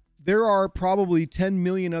that there are probably 10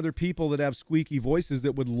 million other people that have squeaky voices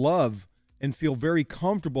that would love and feel very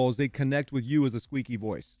comfortable as they connect with you as a squeaky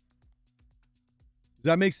voice. Does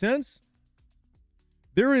that make sense?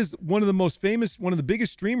 There is one of the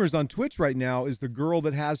biggest streamers on Twitch right now is the girl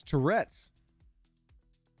that has Tourette's.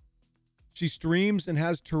 She streams and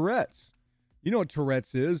has Tourette's. You know what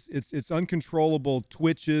Tourette's is? It's uncontrollable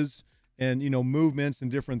twitches and, movements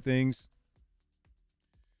and different things.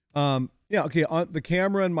 Yeah, okay, on the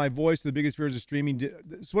camera and my voice, the biggest fears of streaming.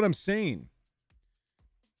 That's what I'm saying.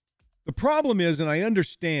 The problem is, and I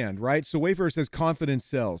understand, right? So Wayfarer says confidence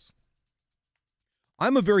sells.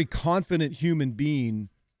 I'm a very confident human being,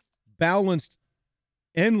 balanced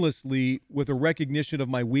endlessly with a recognition of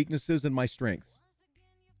my weaknesses and my strengths.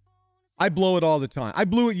 I blow it all the time. I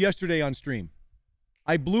blew it yesterday on stream.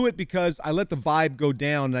 I blew it because I let the vibe go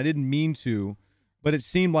down, and I didn't mean to, but it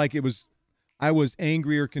seemed like I was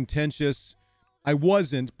angry or contentious. I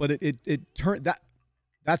wasn't, but it turned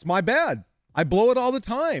that's my bad. I blow it all the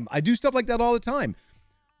time. I do stuff like that all the time.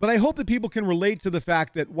 But I hope that people can relate to the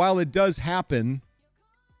fact that while it does happen,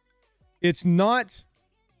 it's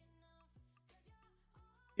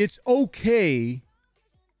okay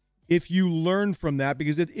if you learn from that,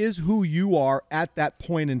 because it is who you are at that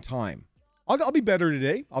point in time. I'll be better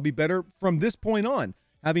today. I'll be better from this point on,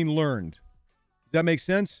 having learned. Does that make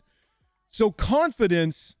sense? So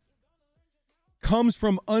confidence comes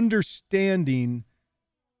from understanding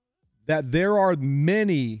that there are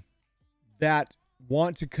many that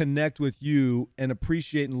want to connect with you and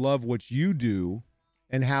appreciate and love what you do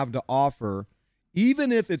and have to offer,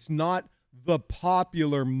 even if it's not the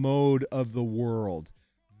popular mode of the world.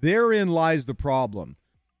 Therein lies the problem.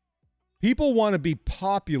 People want to be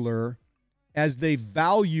popular as they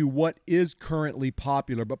value what is currently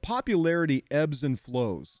popular, but popularity ebbs and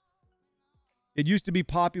flows. It used to be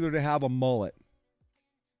popular to have a mullet.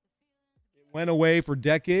 It went away for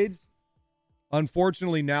decades.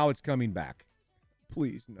 Unfortunately, now it's coming back.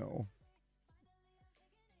 Please, no.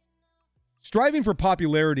 Striving for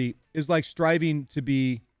popularity is like striving to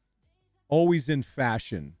be always in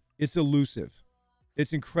fashion. It's elusive.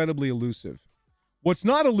 It's incredibly elusive. What's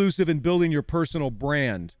not elusive in building your personal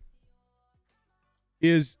brand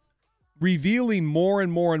is revealing more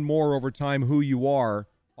and more and more over time who you are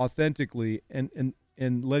authentically and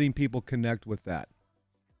letting people connect with that.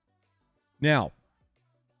 Now,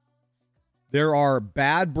 there are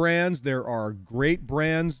bad brands, there are great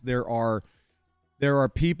brands, there are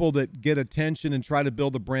people that get attention and try to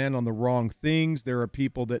build a brand on the wrong things. There are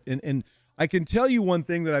people that and I can tell you one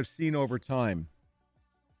thing that I've seen over time.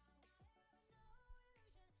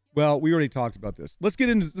 Well, we already talked about this. Let's get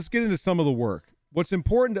into some of the work. What's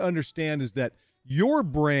important to understand is that your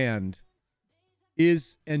brand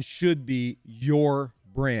is and should be your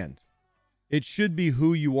brand. It should be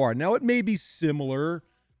who you are. Now, it may be similar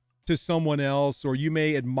to someone else, or you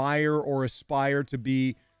may admire or aspire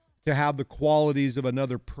to have the qualities of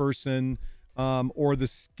another person, or the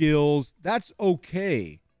skills. That's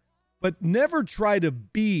okay. But never try to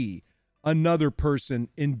be another person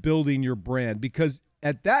in building your brand, because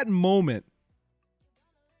at that moment,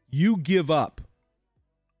 you give up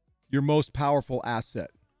your most powerful asset.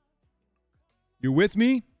 You with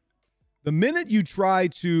me? The minute you try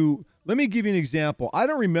to, let me give you an example. I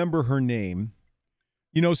don't remember her name.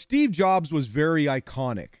 You know, Steve Jobs was very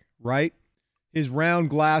iconic, right? His round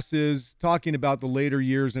glasses, talking about the later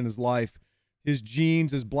years in his life, his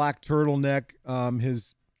jeans, his black turtleneck,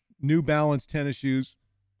 his New Balance tennis shoes,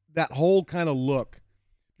 that whole kind of look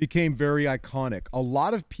became very iconic. A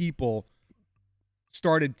lot of people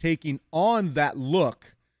started taking on that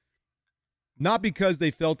look, not because they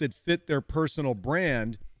felt it fit their personal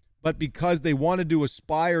brand, but because they wanted to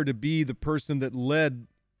aspire to be the person that led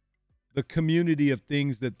the community of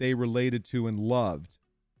things that they related to and loved.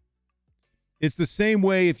 It's the same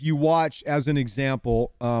way if you watch, as an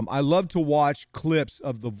example, I love to watch clips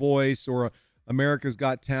of The Voice or America's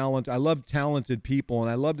Got Talent. I love talented people, and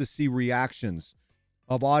I love to see reactions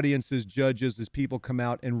of audiences, judges, as people come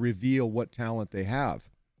out and reveal what talent they have.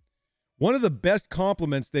 One of the best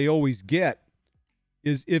compliments they always get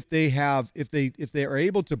is if they are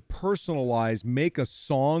able to personalize, make a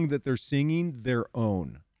song that they're singing their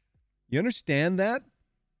own. You understand that?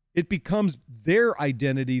 It becomes their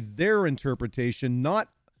identity, their interpretation, not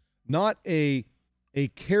a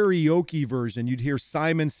karaoke version. You'd hear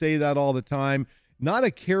Simon say that all the time. Not a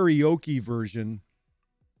karaoke version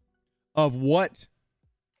of what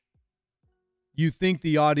you think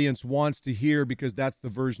the audience wants to hear, because that's the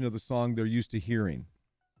version of the song they're used to hearing.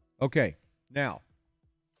 Okay, now,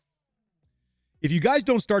 if you guys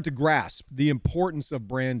don't start to grasp the importance of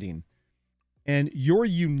branding and your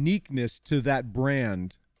uniqueness to that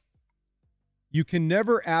brand, you can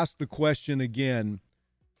never ask the question again,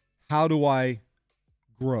 how do I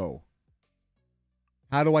grow?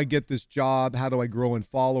 How do I get this job? How do I grow in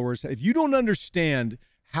followers? If you don't understand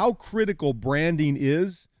how critical branding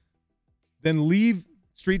is, then leave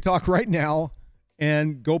Street Talk right now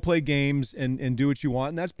and go play games and do what you want,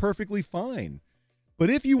 and that's perfectly fine. But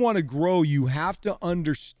if you want to grow, you have to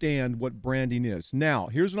understand what branding is. Now,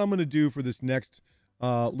 here's what I'm going to do for this next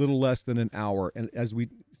little less than an hour. And as we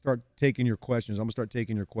start taking your questions, I'm going to start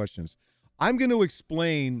taking your questions. I'm going to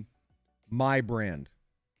explain my brand.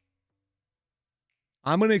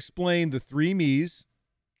 I'm going to explain the 3 me's,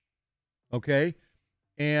 okay?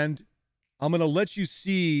 And I'm going to let you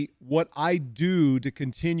see what I do to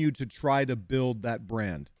continue to try to build that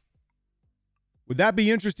brand. Would that be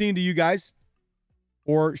interesting to you guys?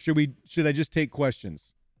 Or should I just take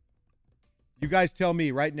questions? You guys tell me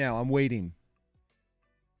right now. I'm waiting.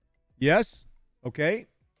 Yes? Okay.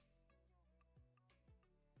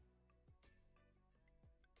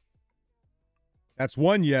 That's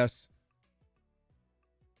 1 yes.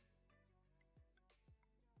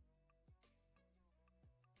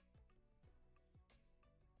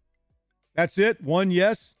 That's it? One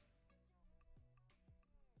yes?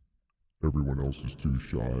 Everyone else is too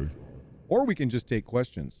shy. Or we can just take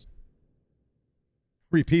questions.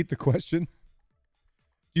 Repeat the question.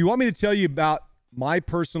 Do you want me to tell you about my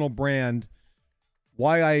personal brand,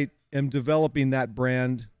 why I am developing that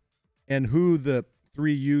brand, and who the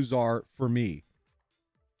 3 U's are for me?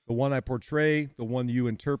 The one I portray, the one you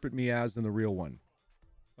interpret me as, and the real one.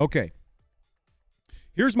 Okay.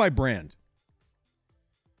 Here's my brand.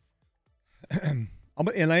 I'm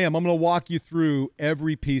going to walk you through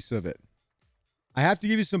every piece of it. I have to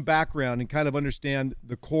give you some background and kind of understand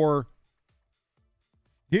the core.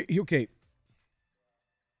 Okay.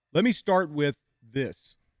 Let me start with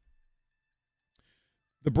this.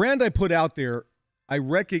 The brand I put out there, I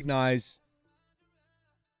recognize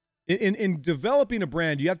in developing a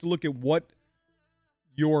brand, you have to look at what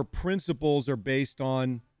your principles are based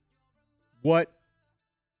on, what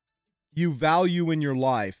you value in your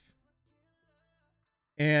life,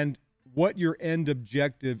 and what your end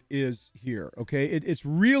objective is here, okay? It's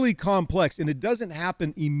really complex, and it doesn't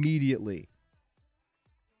happen immediately.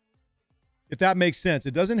 If that makes sense.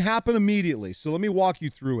 It doesn't happen immediately, so let me walk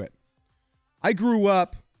you through it. I grew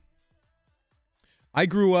up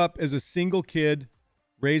as a single kid,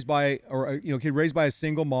 raised by a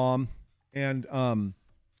single mom, and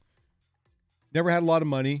never had a lot of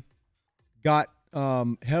money. Got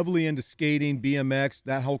heavily into skating, BMX,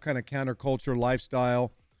 that whole kind of counterculture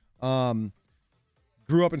lifestyle.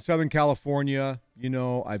 Grew up in Southern California.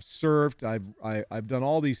 I've surfed. I've done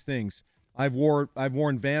all these things. I've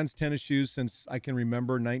worn Vans tennis shoes since I can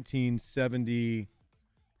remember, 1970.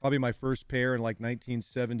 Probably my first pair in like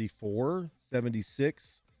 1974,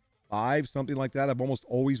 76, 5, something like that. I've almost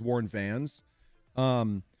always worn Vans.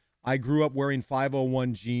 I grew up wearing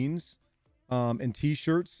 501 jeans and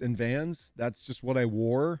T-shirts and Vans. That's just what I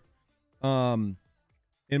wore.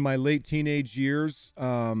 In my late teenage years,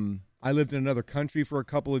 I lived in another country for a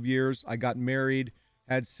couple of years. I got married,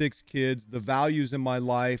 had 6 kids. The values in my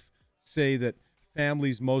life say that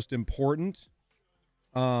family's most important.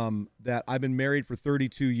 That I've been married for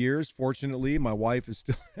 32 years. Fortunately, my wife is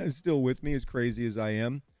still with me, as crazy as I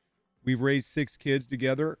am. We've raised 6 kids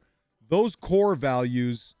together. Those core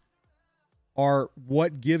values are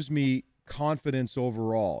what gives me confidence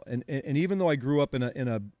overall. And even though I grew up in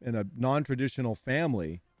a non-traditional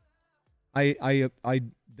family,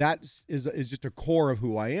 that is just a core of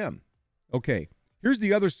who I am. Okay, here's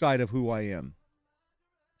the other side of who I am.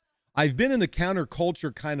 I've been in the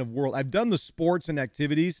counterculture kind of world. I've done the sports and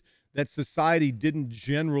activities that society didn't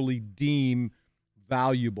generally deem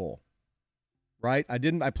valuable, right?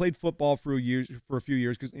 I played football for a few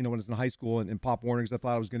years because, when I was in high school and in Pop Warnings, I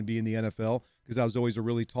thought I was going to be in the NFL because I was always a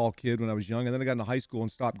really tall kid when I was young. And then I got into high school and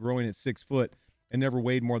stopped growing at 6 foot and never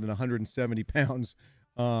weighed more than 170 pounds.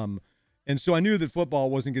 And so I knew that football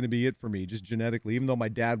wasn't going to be it for me, just genetically, even though my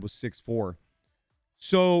dad was 6'4".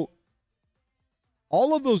 So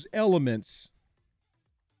all of those elements,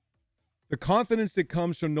 the confidence that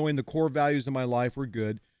comes from knowing the core values of my life were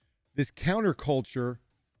good. This counterculture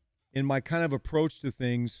in my kind of approach to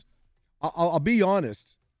things, I'll be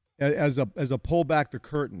honest, as a pull back the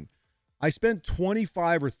curtain. I spent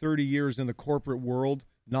 25 or 30 years in the corporate world,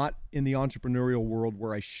 not in the entrepreneurial world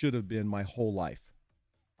where I should have been my whole life.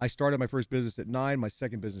 I started my first business at 9, my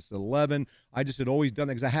second business at 11. I just had always done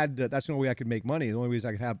that because I had to, that's the only way I could make money. The only ways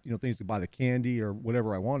I could have, things to buy the candy or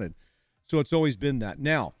whatever I wanted. So it's always been that.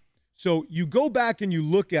 Now, so you go back and you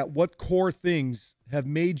look at what core things have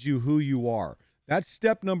made you who you are. That's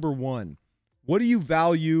step number 1. What do you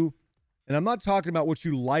value? And I'm not talking about what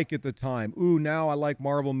you like at the time. Ooh, now I like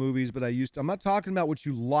Marvel movies, but I'm not talking about what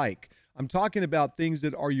you like. I'm talking about things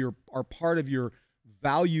that are part of your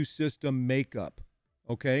value system makeup.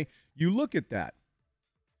 Okay, you look at that.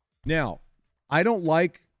 Now, I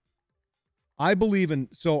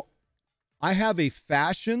have a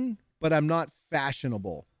fashion, but I'm not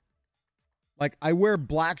fashionable. Like I wear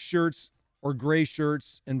black shirts or gray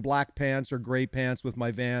shirts and black pants or gray pants with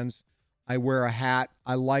my Vans. I wear a hat.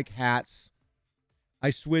 I like hats. I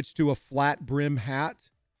switched to a flat brim hat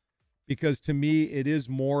because to me, it is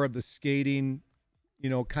more of the skating,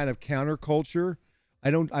 kind of counterculture. I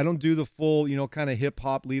don't do the full, kind of hip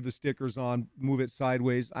hop, leave the stickers on, move it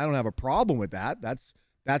sideways. I don't have a problem with that.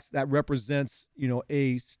 That represents,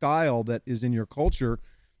 a style that is in your culture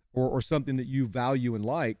or something that you value and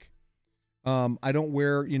like. I don't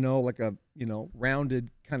wear, like a, rounded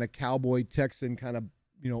kind of cowboy Texan kind of,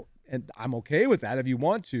 and I'm okay with that if you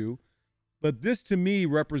want to. But this to me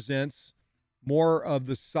represents more of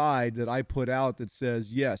the side that I put out that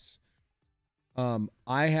says, yes,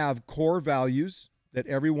 I have core values that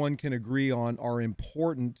everyone can agree on are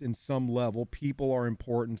important in some level. People are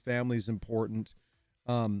important, family's important.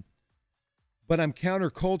 But I'm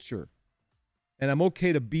counterculture, and I'm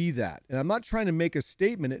okay to be that. And I'm not trying to make a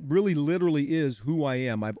statement. It really literally is who I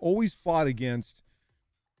am. I've always fought against,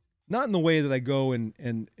 not in the way that I go and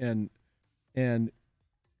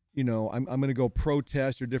you know, I'm going to go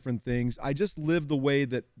protest or different things. I just live the way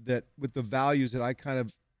that with the values that I kind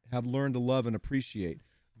of have learned to love and appreciate.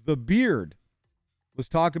 The beard. Let's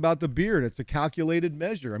talk about the beard. It's a calculated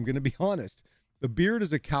measure. I'm going to be honest. The beard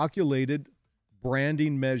is a calculated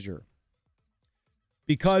branding measure.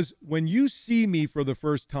 Because when you see me for the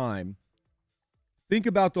first time, think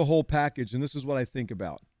about the whole package, and this is what I think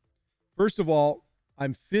about. First of all,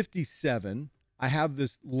 I'm 57. I have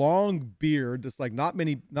this long beard that's like not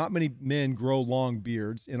many men grow long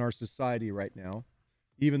beards in our society right now,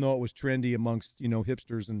 even though it was trendy amongst, you know,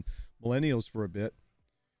 hipsters and millennials for a bit.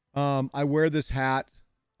 I wear this hat.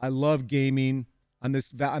 I love gaming. I'm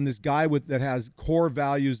this guy that has core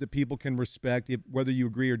values that people can respect, whether you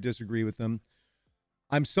agree or disagree with them.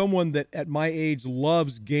 I'm someone that at my age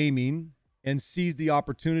loves gaming and sees the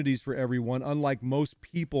opportunities for everyone, unlike most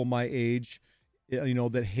people my age, you know,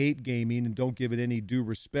 that hate gaming and don't give it any due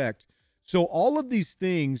respect. So all of these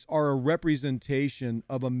things are a representation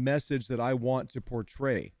of a message that I want to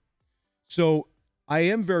portray. So I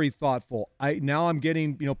am very thoughtful. I'm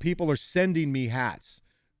getting, you know, people are sending me hats.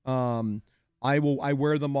 I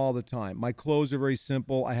wear them all the time. My clothes are very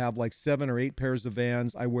simple. I have like 7 or 8 pairs of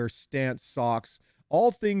Vans. I wear Stance socks,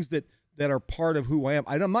 all things that are part of who I am.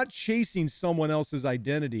 I'm not chasing someone else's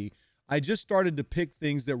identity. I just started to pick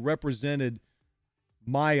things that represented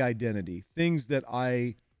my identity, things that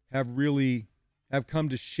I have come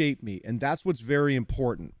to shape me. And that's what's very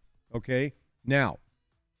important. Okay. Now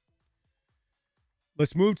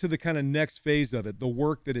let's move to the kind of next phase of it, the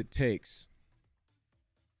work that it takes.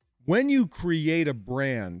 When you create a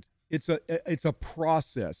brand, it's a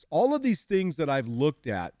process. All of these things that I've looked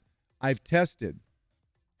at, I've tested.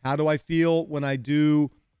 How do I feel when I do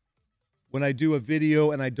a video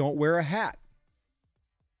and I don't wear a hat?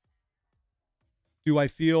 Do I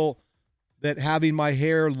feel that having my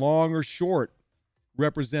hair long or short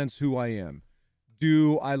represents who I am?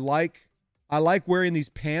 Do I like wearing these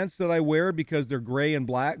pants that I wear because they're gray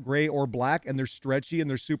or black, and they're stretchy and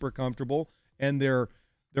they're super comfortable, and they're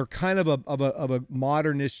kind of a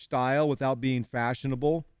modernish style without being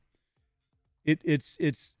fashionable. I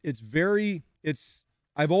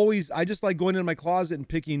just like going into my closet and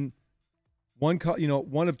picking one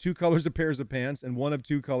of 2 colors of pairs of pants and one of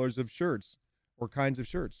 2 colors of shirts or kinds of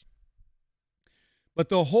shirts. But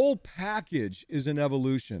the whole package is an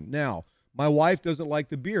evolution. Now, my wife doesn't like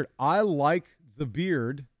the beard. I like the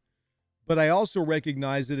beard, but I also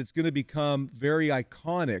recognize that it's going to become very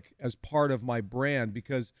iconic as part of my brand,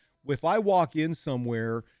 because if I walk in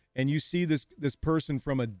somewhere and you see this person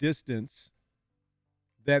from a distance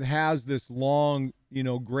that has this long, you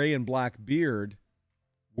know, gray and black beard,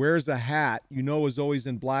 wears a hat, you know, is always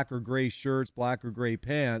in black or gray shirts, black or gray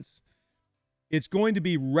pants, it's going to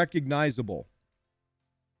be recognizable.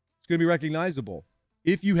 It's going to be recognizable.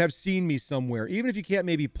 If you have seen me somewhere, even if you can't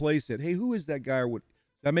maybe place it, hey, who is that guy? Or what?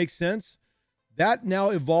 Does that make sense? That now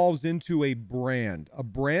evolves into a brand. A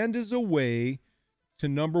brand is a way to,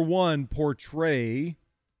 number one, portray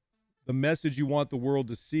the message you want the world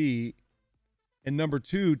to see, and number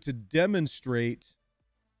two, to demonstrate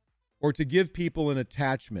or to give people an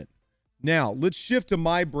attachment. Now, let's shift to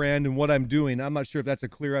my brand and what I'm doing. I'm not sure if that's a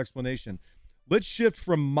clear explanation. Let's shift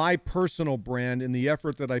from my personal brand and the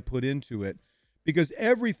effort that I put into it, because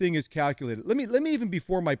everything is calculated. Let me even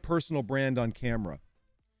before my personal brand on camera.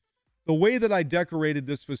 The way that I decorated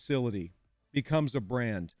this facility becomes a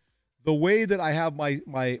brand. The way that I have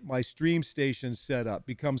my stream station set up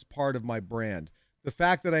becomes part of my brand. The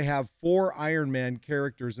fact that I have 4 Iron Man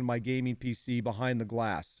characters in my gaming PC behind the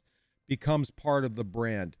glass becomes part of the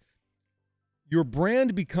brand. Your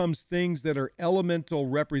brand becomes things that are elemental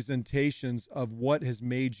representations of what has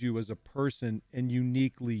made you as a person and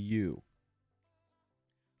uniquely you.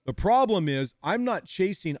 The problem is I'm not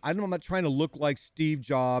trying to look like Steve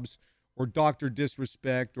Jobs or Dr.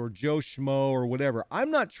 Disrespect or Joe Schmo or whatever.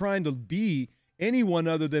 I'm not trying to be anyone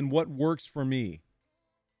other than what works for me.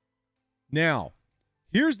 Now,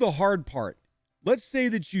 here's the hard part. Let's say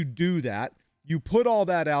that you do that. You put all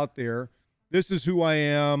that out there. This is who I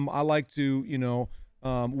am. I like to,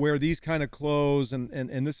 wear these kind of clothes,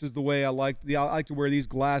 and this is the way I like to wear these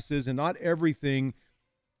glasses. And not everything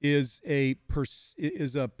is a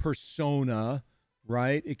persona,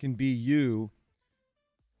 right? It can be you.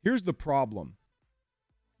 Here's the problem.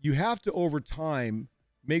 You have to, over time,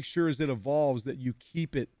 make sure as it evolves that you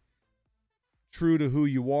keep it true to who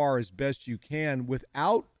you are as best you can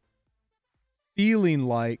without feeling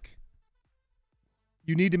like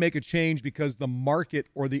you need to make a change because the market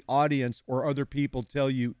or the audience or other people tell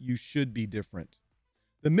you you should be different.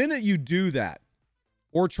 The minute you do that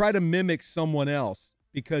or try to mimic someone else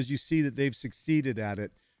because you see that they've succeeded at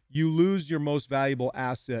it, you lose your most valuable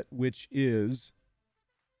asset, which is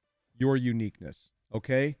your uniqueness,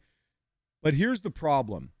 okay? But here's the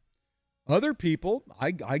problem. Other people,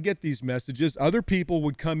 I get these messages, other people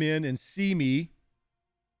would come in and see me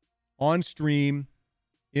on stream,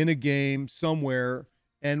 in a game, somewhere,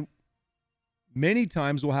 and many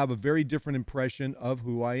times will have a very different impression of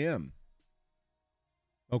who I am.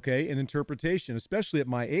 Okay, an interpretation, especially at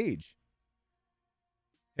my age.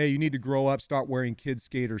 Hey, you need to grow up, start wearing kids'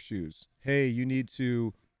 skater shoes. Hey, you need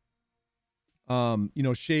to,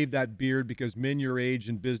 shave that beard because men your age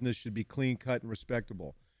in business should be clean cut and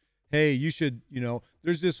respectable. Hey, you should,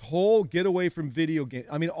 there's this whole get away from video games.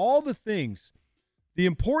 I mean, all the things. The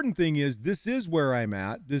important thing is this is where I'm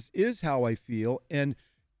at. This is how I feel. And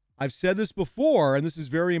I've said this before, and this is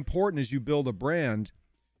very important as you build a brand.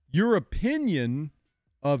 Your opinion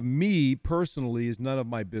of me personally is none of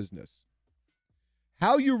my business.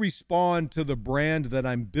 How you respond to the brand that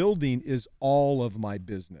I'm building is all of my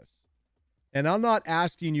business. And I'm not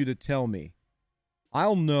asking you to tell me.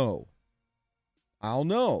 I'll know.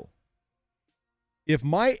 If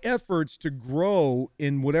my efforts to grow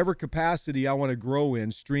in whatever capacity I want to grow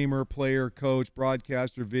in, streamer, player, coach,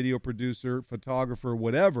 broadcaster, video producer, photographer,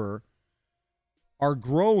 whatever, are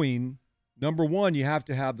growing, number one, you have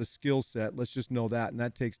to have the skill set. Let's just know that, and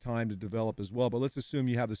that takes time to develop as well. But let's assume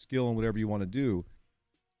you have the skill in whatever you want to do.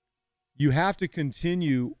 You have to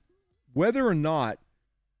continue, whether or not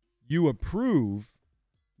you approve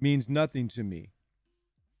means nothing to me.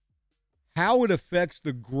 How it affects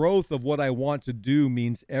the growth of what I want to do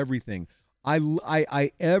means everything.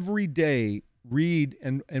 I every day read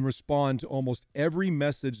and respond to almost every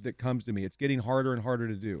message that comes to me. It's getting harder and harder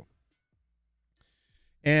to do.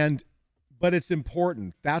 But it's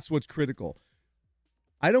important. That's what's critical.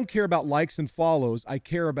 I don't care about likes and follows. I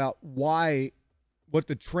care about what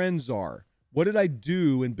the trends are. What did I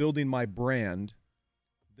do in building my brand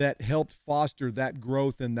that helped foster that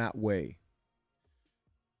growth in that way?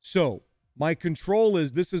 So my control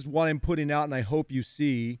is this is what I'm putting out, and I hope you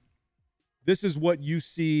see. This is what you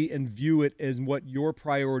see and view it as what your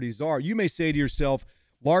priorities are. You may say to yourself,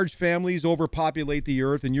 large families overpopulate the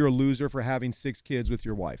earth, and you're a loser for having 6 kids with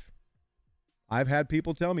your wife. I've had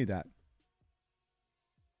people tell me that.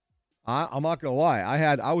 I'm not gonna lie.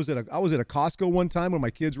 I was at a Costco one time when my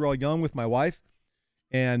kids were all young with my wife,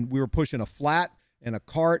 and we were pushing a flat and a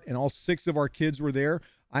cart, and all 6 of our kids were there.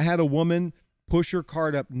 I had a woman push her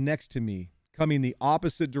cart up next to me, coming the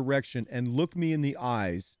opposite direction, and look me in the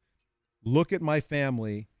eyes, look at my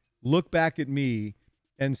family, look back at me,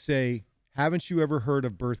 and say, haven't you ever heard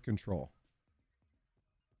of birth control?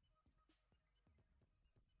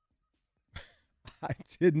 I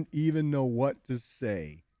didn't even know what to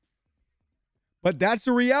say. But that's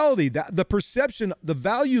the reality. That the perception, the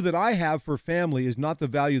value that I have for family is not the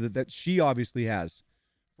value that she obviously has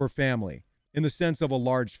for family in the sense of a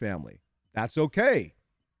large family. That's okay.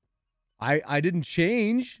 I didn't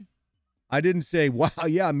change. I didn't say, wow,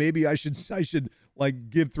 yeah, maybe I should like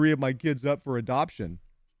give 3 of my kids up for adoption.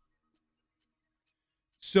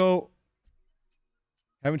 So,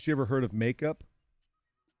 haven't you ever heard of makeup?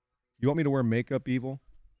 You want me to wear makeup, Evil?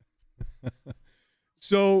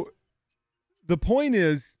 So, the point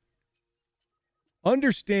is,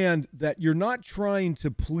 understand that you're not trying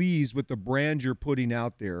to please with the brand you're putting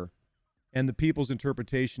out there and the people's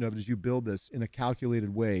interpretation of it as you build this in a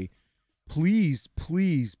calculated way. Please,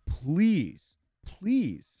 please, please,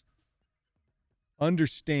 please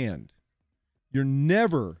understand you're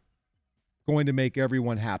never going to make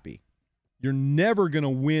everyone happy. You're never going to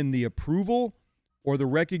win the approval or the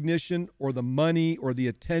recognition or the money or the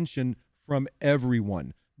attention from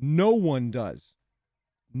everyone. No one does.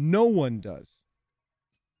 No one does.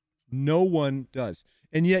 No one does.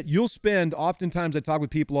 And yet you'll spend, oftentimes I talk with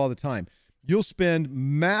people all the time, you'll spend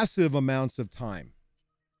massive amounts of time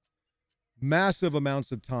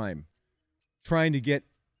trying to get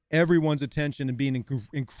everyone's attention and being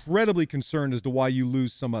incredibly concerned as to why you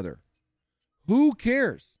lose some other. Who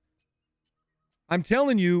cares? I'm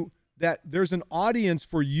telling you that there's an audience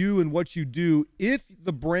for you and what you do if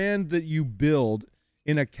the brand that you build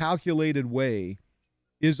in a calculated way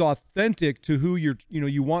is authentic to who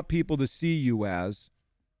you want people to see you as.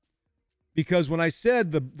 Because when I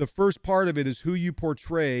said the first part of it is who you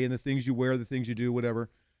portray and the things you wear, the things you do, whatever,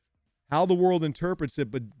 how the world interprets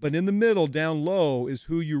it, but in the middle, down low, is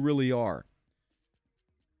who you really are.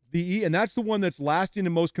 And that's the one that's lasting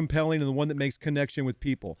and most compelling and the one that makes connection with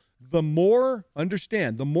people. The more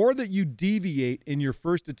that you deviate in your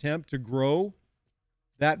first attempt to grow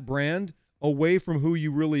that brand away from who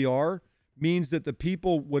you really are, means that the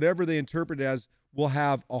people, whatever they interpret as, will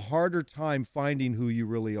have a harder time finding who you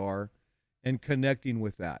really are and connecting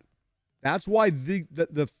with that. That's why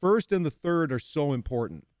the first and the third are so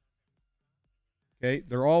important. Okay?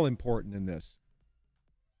 They're all important in this.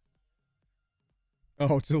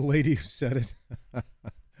 Oh, to the lady who said it.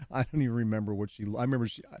 I don't even remember what I remember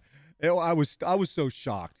I was so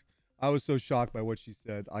shocked. I was so shocked by what she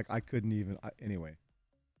said. I couldn't even, anyway.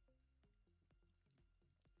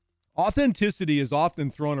 Authenticity is often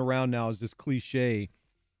thrown around now as this cliche,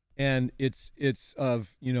 and it's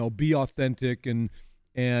of, be authentic, and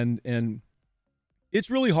it's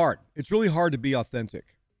really hard. It's really hard to be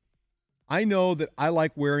authentic. I know that I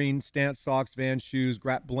like wearing stance socks, Vans shoes,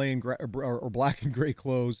 or black and gray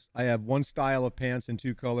clothes. I have one style of pants in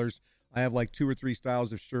two colors. I have like 2 or 3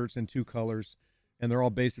 styles of shirts in 2 colors, and they're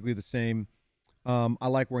all basically the same. I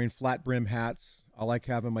like wearing flat brim hats. I like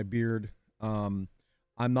having my beard. I'm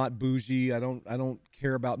not bougie. I don't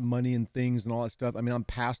care about money and things and all that stuff. I mean, I'm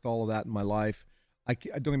past all of that in my life.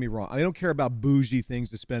 Don't get me wrong. I don't care about bougie things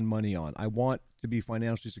to spend money on. I want to be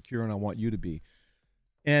financially secure, and I want you to be.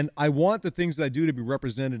 And I want the things that I do to be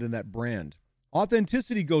represented in that brand.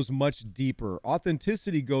 Authenticity goes much deeper.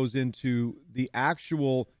 Authenticity goes into the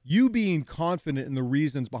actual you being confident in the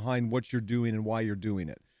reasons behind what you're doing and why you're doing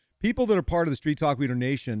it. People that are part of the Street Talk Leader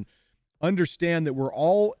Nation understand that we're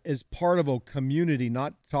all as part of a community,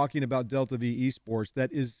 not talking about Delta V Esports,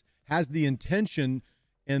 that has the intention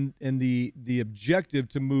and the objective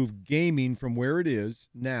to move gaming from where it is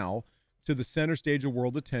now to the center stage of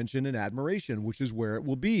world attention and admiration, which is where it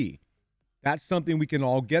will be. That's something we can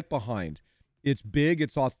all get behind. It's big,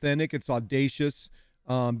 it's authentic, it's audacious,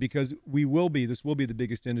 because this will be the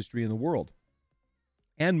biggest industry in the world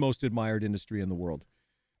and most admired industry in the world.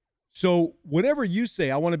 So whatever you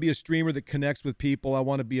say, I want to be a streamer that connects with people. I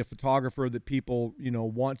want to be a photographer that people,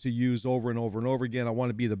 want to use over and over and over again. I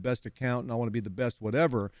want to be the best accountant. I want to be the best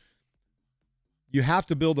whatever. You have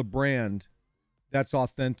to build a brand that's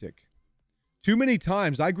authentic. Too many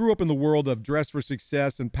times, I grew up in the world of dress for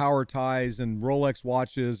success and power ties and Rolex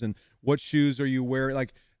watches and what shoes are you wearing.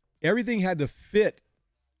 Like, everything had to fit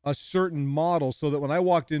a certain model so that when I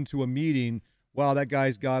walked into a meeting, wow, that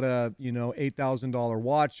guy's got a, $8,000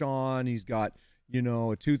 watch on. He's got, a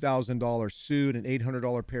 $2,000 suit, an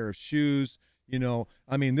 $800 pair of shoes.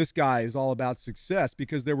 This guy is all about success,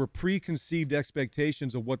 because there were preconceived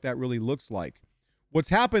expectations of what that really looks like. What's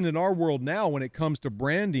happened in our world now when it comes to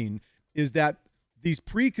branding is that these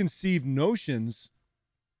preconceived notions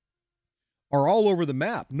are all over the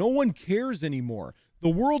map. No one cares anymore. The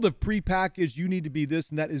world of prepackaged, you need to be this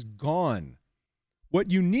and that, is gone.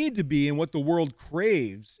 What you need to be and what the world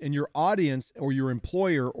craves and your audience or your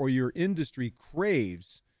employer or your industry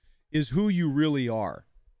craves is who you really are.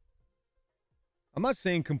 I'm not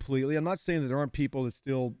saying completely. I'm not saying that there aren't people that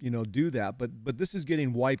still, do that, but this is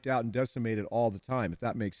getting wiped out and decimated all the time, if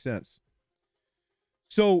that makes sense.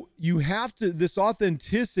 So you have to, this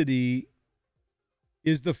authenticity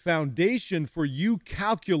is the foundation for you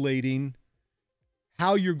calculating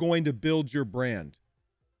how you're going to build your brand.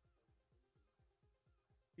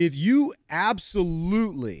 If you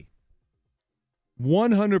absolutely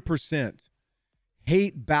 100%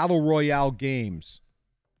 hate battle royale games,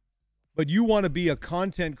 but you want to be a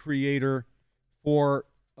content creator for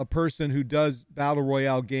a person who does battle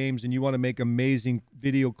royale games and you want to make amazing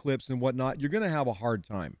video clips and whatnot, you're going to have a hard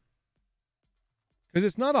time because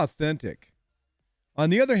it's not authentic. On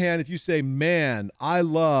the other hand, if you say, man, I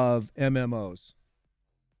love MMOs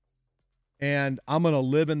and I'm going to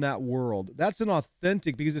live in that world, that's an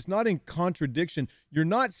authentic, because it's not in contradiction. You're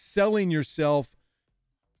not selling yourself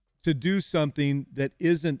to do something that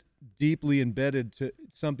isn't deeply embedded to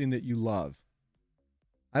something that you love.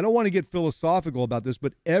 I don't want to get philosophical about this,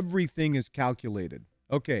 but everything is calculated.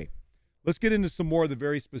 Okay, let's get into some more of the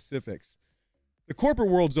very specifics. The corporate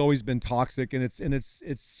world's always been toxic, and it's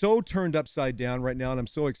so turned upside down right now, and I'm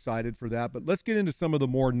so excited for that. But let's get into some of the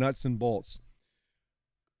more nuts and bolts.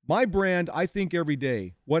 My brand, I think every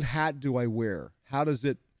day, what hat do I wear? How does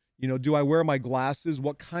it, do I wear my glasses?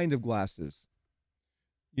 What kind of glasses?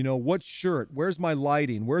 What shirt? Where's my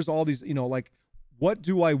lighting? Where's all these, what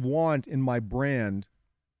do I want in my brand?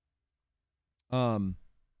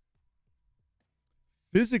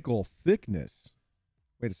 Physical thickness.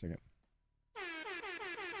 Wait a second.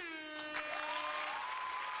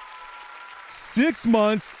 6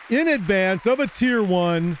 months in advance of a tier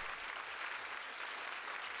 1.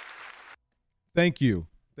 Thank you.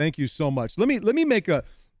 Thank you so much. Let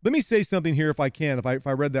me say something here if I can, if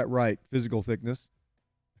I read that right, physical thickness.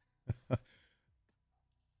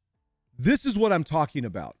 This is what I'm talking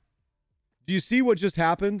about. Do you see what just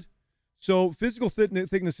happened? So physical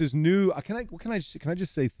thickness is new. Can I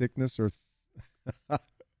just say thickness or I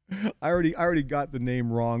already got the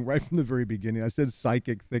name wrong right from the very beginning. I said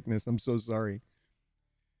psychic thickness. I'm so sorry.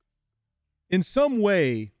 In some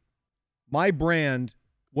way, my brand,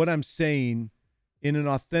 what I'm saying in an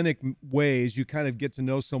authentic way, as you kind of get to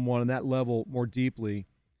know someone on that level more deeply,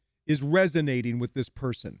 is resonating with this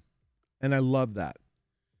person. And I love that.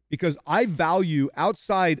 Because I value,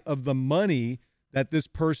 outside of the money that this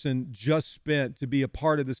person just spent to be a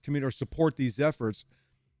part of this community or support these efforts,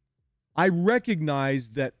 I recognize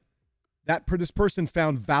that this person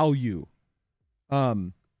found value.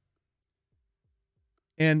 And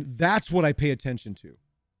that's what I pay attention to.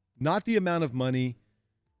 Not the amount of money.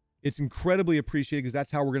 It's incredibly appreciated because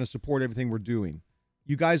that's how we're going to support everything we're doing.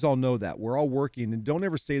 You guys all know that. We're all working. And don't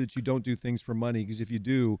ever say that you don't do things for money, because if you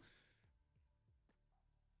do,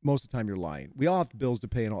 most of the time you're lying. We all have bills to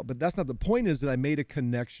pay and all, but that's not the point. Is that I made a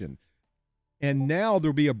connection, and now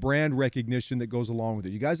there'll be a brand recognition that goes along with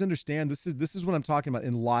it. You guys understand? This is what I'm talking about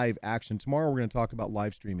in live action. Tomorrow we're going to talk about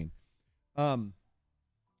live streaming.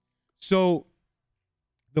 So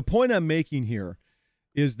the point I'm making here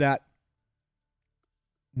is that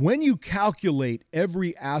when you calculate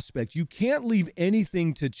every aspect, you can't leave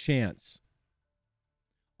anything to chance.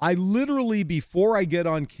 I literally, before I get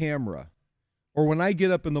on camera, or when I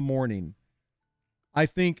get up in the morning, I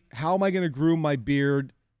think, how am I going to groom my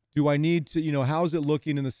beard? Do I need to, how is it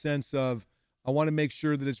looking in the sense of, I want to make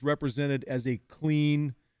sure that it's represented as a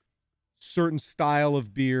clean, certain style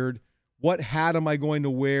of beard. What hat am I going to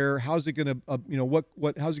wear? How's it going to,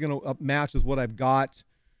 how's it going to match with what I've got?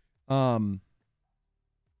 How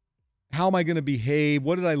am I going to behave?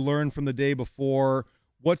 What did I learn from the day before?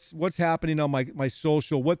 What's happening on my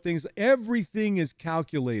social? What things? Everything is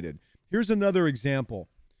calculated. Here's another example.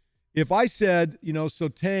 If I said, so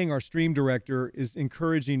Tang, our stream director, is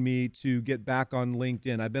encouraging me to get back on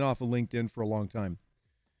LinkedIn. I've been off of LinkedIn for a long time.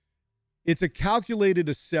 It's a calculated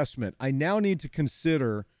assessment. I now need to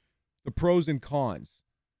consider the pros and cons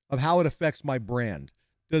of how it affects my brand.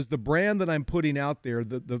 Does the brand that I'm putting out there,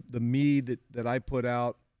 the me that I put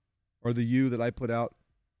out, or the you that I put out,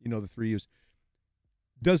 the 3 U's,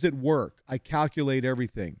 does it work? I calculate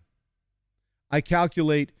everything. I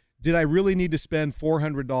calculate, did I really need to spend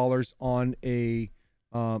 $400 on a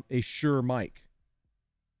Shure mic?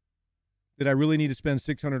 Did I really need to spend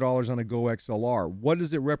 $600 on a Go XLR? What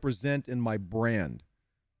does it represent in my brand?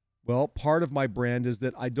 Well, part of my brand is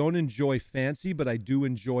that I don't enjoy fancy, but I do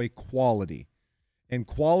enjoy quality. And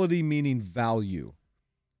quality meaning value,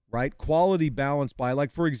 right? Quality balanced by,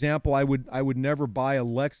 like, for example, I would never buy a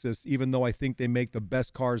Lexus, even though I think they make the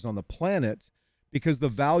best cars on the planet, because the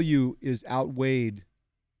value is outweighed.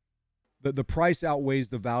 The price outweighs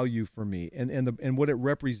the value for me, and what it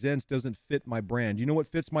represents doesn't fit my brand. You know what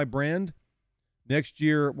fits my brand? Next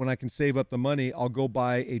year, when I can save up the money, I'll go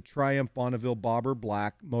buy a Triumph Bonneville Bobber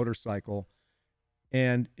Black motorcycle,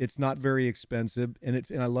 and it's not very expensive, and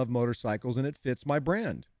I love motorcycles, and it fits my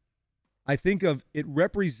brand. I think of it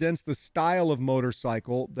represents the style of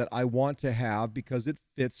motorcycle that I want to have because it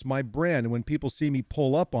fits my brand, and when people see me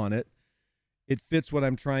pull up on it, it fits what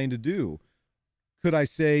I'm trying to do. Could I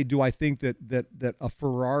say, do I think that a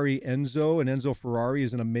Ferrari Enzo, an Enzo Ferrari,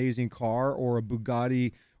 is an amazing car, or a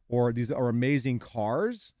Bugatti, or these are amazing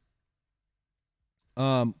cars?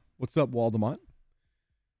 What's up, Waldemont?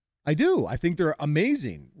 I do. I think they're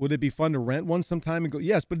amazing. Would it be fun to rent one sometime and go?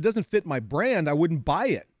 Yes, but it doesn't fit my brand. I wouldn't buy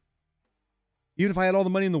it. Even if I had all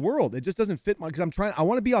the money in the world, it just doesn't fit because I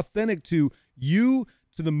want to be authentic to you,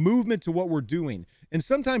 to the movement, to what we're doing. And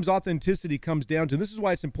sometimes authenticity comes down to, this is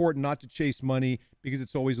why it's important not to chase money because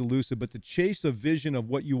it's always elusive, but to chase a vision of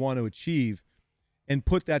what you want to achieve and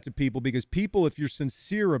put that to people, because people, if you're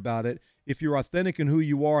sincere about it, if you're authentic in who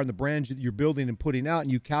you are and the brand that you're building and putting out,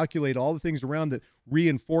 and you calculate all the things around that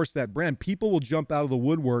reinforce that brand, people will jump out of the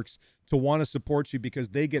woodworks to want to support you because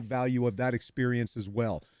they get value of that experience as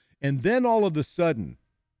well. And then all of a sudden,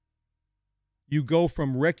 you go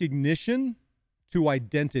from recognition to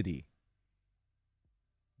identity.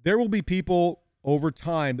 There will be people over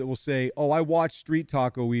time that will say, "Oh, I watch Street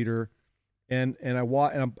Taco Eater, and I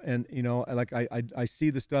watch and I see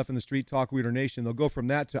the stuff in the Street Taco Eater Nation." They'll go from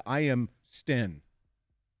that to I am Sten.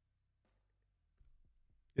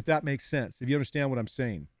 If that makes sense, if you understand what I'm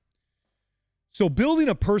saying. So building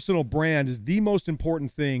a personal brand is the most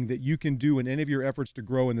important thing that you can do in any of your efforts to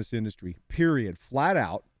grow in this industry, period, flat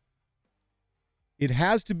out. It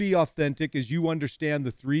has to be authentic as you understand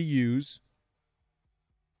the 3 U's.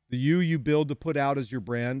 The you build to put out as your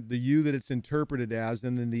brand, the you that it's interpreted as,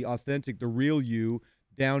 and then the authentic, the real you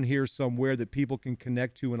down here somewhere that people can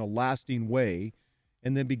connect to in a lasting way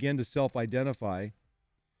and then begin to self-identify.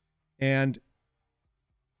 And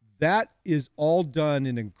that is all done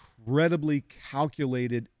in an incredibly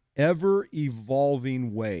calculated,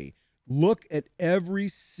 ever-evolving way. Look at every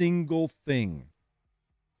single thing.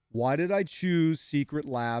 Why did I choose Secret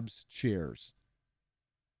Labs chairs?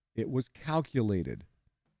 It was calculated.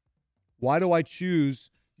 Why do I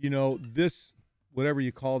choose, this, whatever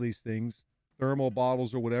you call these things, thermal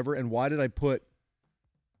bottles or whatever, and why did I put,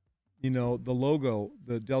 the logo,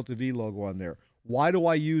 the Delta V logo on there? Why do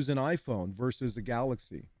I use an iPhone versus a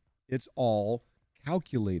Galaxy? It's all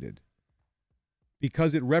calculated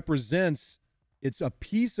because it's a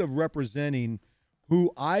piece of representing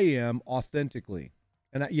who I am authentically.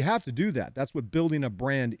 And you have to do that. That's what building a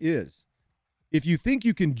brand is. If you think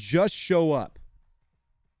you can just show up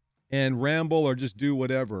and ramble or just do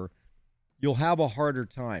whatever, you'll have a harder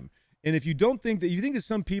time. And if you don't think that, you think that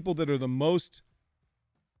some people that are the most,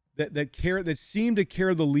 that seem to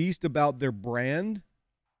care the least about their brand,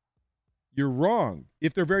 you're wrong.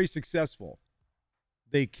 If they're very successful,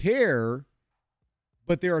 they care,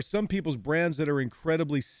 but there are some people's brands that are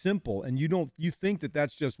incredibly simple, and you think that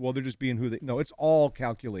that's just, well, they're just being who they, no, it's all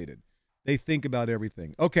calculated. They think about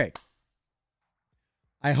everything. Okay.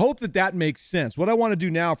 I hope that makes sense. What I want to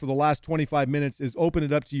do now for the last 25 minutes is open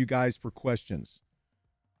it up to you guys for questions.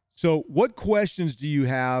 So what questions do you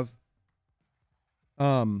have?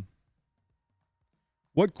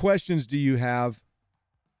 What questions do you have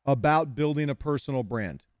about building a personal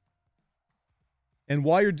brand? And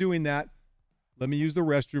while you're doing that, let me use the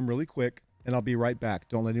restroom really quick, and I'll be right back.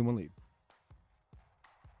 Don't let anyone leave.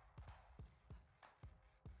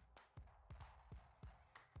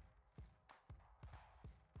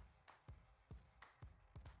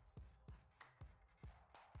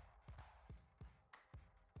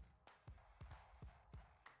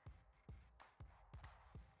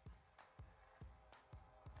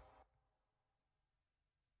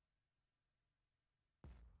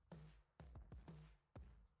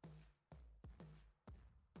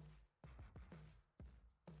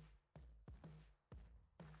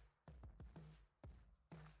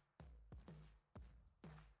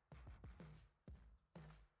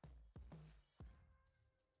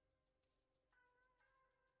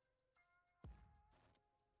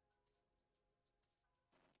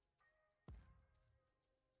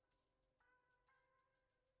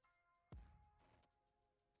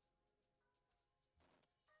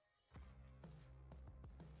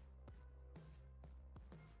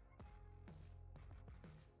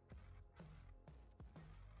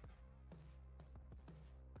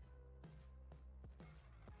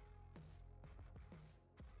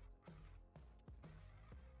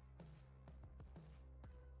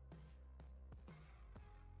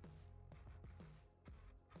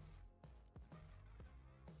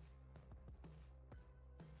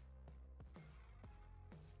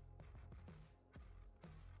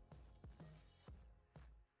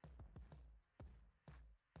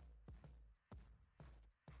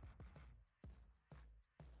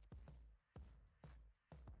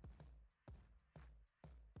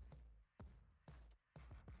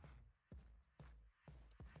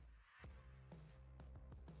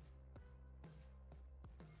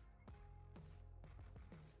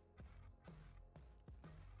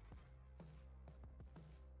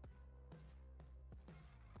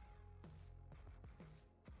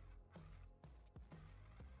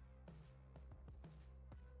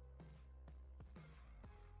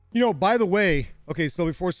 By the way, okay, so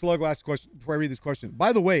before Slug asks question, before I read this question,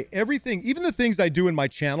 by the way, everything, even the things I do in my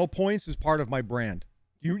channel points is part of my brand.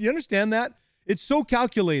 You understand that? It's so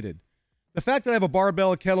calculated. The fact that I have a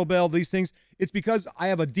barbell, a kettlebell, these things, it's because I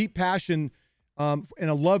have a deep passion and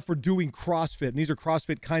a love for doing CrossFit. And these are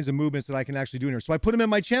CrossFit kinds of movements that I can actually do in here. So I put them in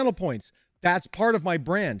my channel points. That's part of my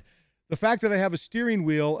brand. The fact that I have a steering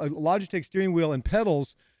wheel, a Logitech steering wheel and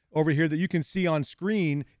pedals over here that you can see on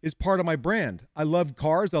screen is part of my brand. I love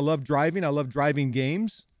cars. I love driving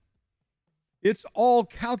games. It's all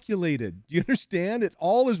calculated. Do you understand? It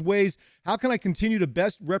all is ways, how can I continue to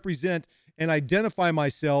best represent and identify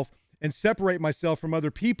myself and separate myself from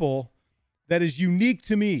other people that is unique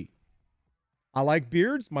to me? I like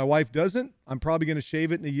beards. My wife doesn't. I'm probably going to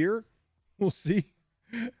shave it in a year. We'll see.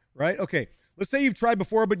 Right? Okay. Let's say you've tried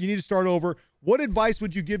before, but you need to start over. What advice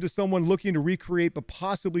would you give to someone looking to recreate but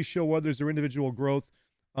possibly show others their individual growth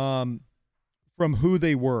from who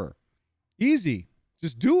they were? Easy.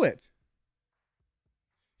 Just do it.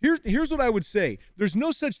 Here's what I would say. There's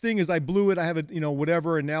no such thing as I blew it, I have it,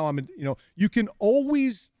 whatever, and now you can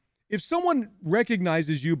always, if someone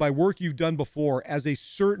recognizes you by work you've done before as a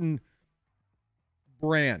certain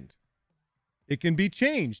brand, it can be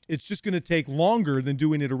changed. It's just going to take longer than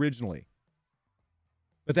doing it originally.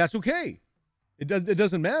 But that's okay. It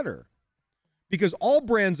doesn't matter because all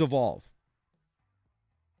brands evolve.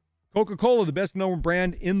 Coca-Cola, the best known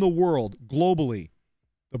brand in the world globally,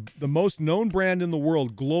 the most known brand in the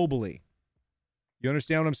world globally. You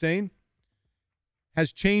understand what I'm saying?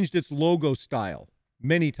 Has changed its logo style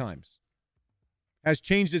many times. Has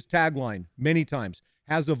changed its tagline many times.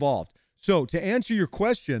 Has evolved. So to answer your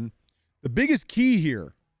question, the biggest key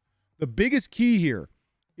here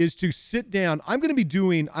is to sit down. I'm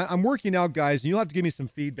working out, guys, and you'll have to give me some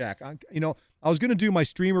feedback. I was going to do my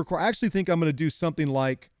stream record. I actually think I'm going to do something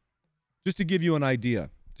like, just to give you an idea,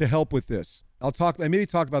 to help with this. I maybe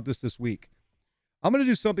talk about this week. I'm going to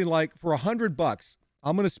do something like, for $100,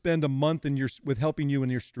 I'm going to spend a month with helping you in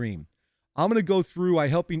your stream. I'm going to go through, I'm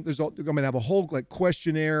going to have a whole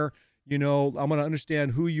questionnaire. I'm going to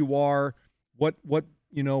understand who you are, what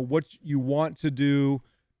you want to do.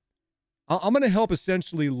 I'm going to help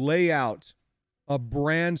essentially lay out a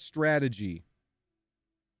brand strategy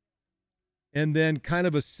and then kind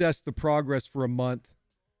of assess the progress for a month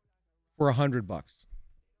for $100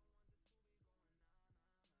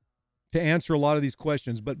 to answer a lot of these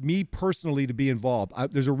questions. But me personally, to be involved,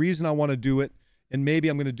 there's a reason I want to do it, and maybe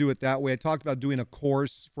I'm going to do it that way. I talked about doing a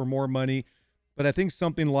course for more money, but I think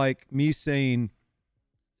something like me saying,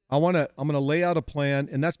 I'm going to lay out a plan,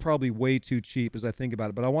 and that's probably way too cheap as I think about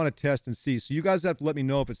it, but I want to test and see. So you guys have to let me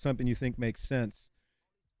know if it's something you think makes sense.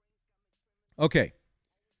 Okay.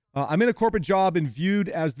 I'm in a corporate job and viewed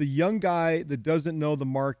as the young guy that doesn't know the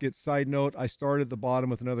market. Side note, I started at the bottom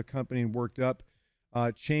with another company and worked up,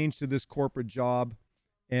 changed to this corporate job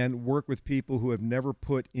and work with people who have never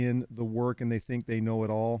put in the work and they think they know it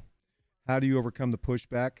all. How do you overcome the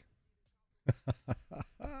pushback?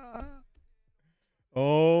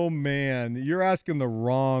 Oh, man, you're asking the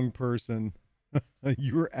wrong person.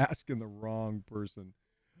 You're asking the wrong person.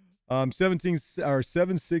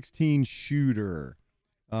 716 shooter.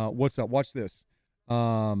 What's up? Watch this.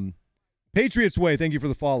 Patriots Way, thank you for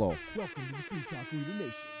the follow. Welcome to the StreetTalk Leader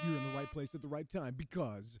Nation. You're in the right place at the right time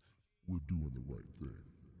because We're doing the right thing.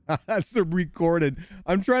 That's the recorded.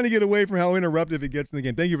 I'm trying to get away from how interruptive it gets in the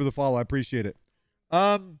game. Thank you for the follow. I appreciate it.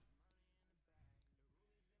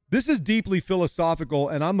 This is deeply philosophical,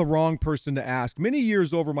 and I'm the wrong person to ask. Many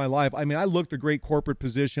years over my life, I looked a great corporate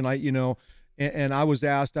position. And I was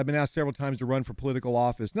asked, I've been asked several times to run for political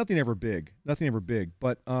office. Nothing ever big.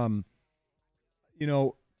 But,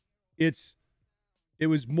 it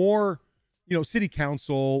was more, city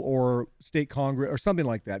council or state congress or something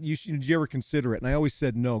like that. Did you ever consider it? And I always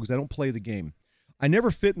said no, because I don't play the game. I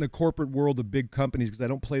never fit in the corporate world of big companies because I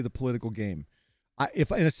don't play the political game.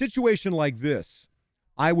 If in a situation like this,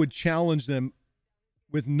 I would challenge them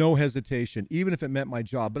with no hesitation, even if it meant my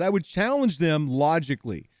job. But I would challenge them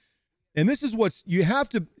logically. And this is you have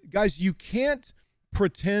to, guys, you can't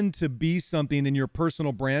pretend to be something in your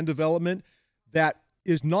personal brand development that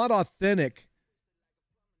is not authentic.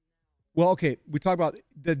 Well, okay, we talk about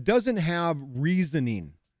that doesn't have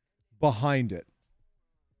reasoning behind it.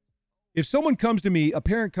 If someone comes to me, a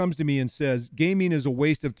parent comes to me and says, gaming is a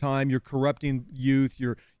waste of time, you're corrupting youth,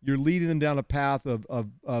 you're leading them down a path of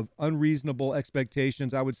unreasonable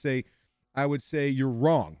expectations, I would say you're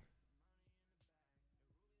wrong.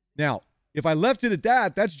 Now, if I left it at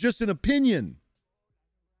that, that's just an opinion.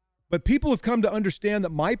 But people have come to understand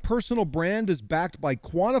that my personal brand is backed by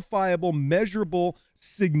quantifiable, measurable,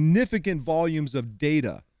 significant volumes of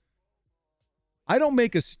data. I don't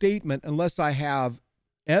make a statement unless I have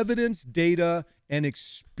evidence, data, and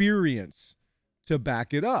experience to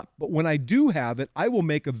back it up. But when I do have it, I will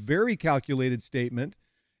make a very calculated statement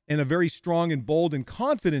and a very strong and bold and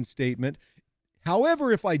confident statement.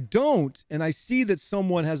 However, if I don't, and I see that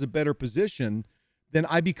someone has a better position, then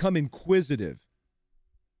I become inquisitive.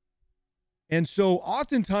 And so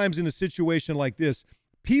oftentimes in a situation like this,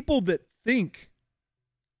 people that think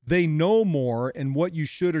they know more and what you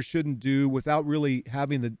should or shouldn't do without really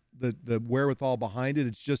having the wherewithal behind it,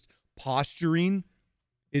 it's just posturing.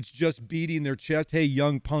 It's just beating their chest. Hey,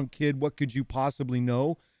 young punk kid, what could you possibly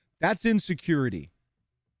know? That's insecurity.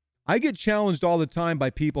 I get challenged all the time by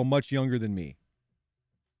people much younger than me.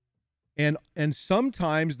 And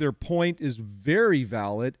sometimes their point is very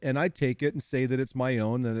valid, and I take it and say that it's my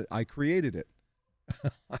own, that I created it.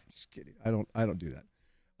 I'm just kidding. I don't do that.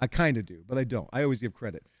 I kind of do, but I don't. I always give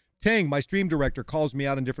credit. Tang, my stream director, calls me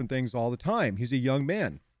out on different things all the time. He's a young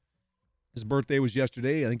man. His birthday was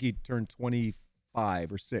yesterday. I think he turned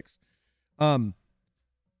 25 or 6.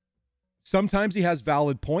 Sometimes he has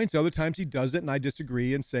valid points. Other times he doesn't, and I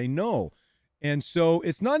disagree and say no. And so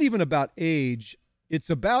it's not even about age. It's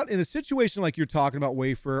about, in a situation like you're talking about,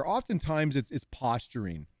 Wayfair, oftentimes it's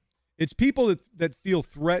posturing. It's people that feel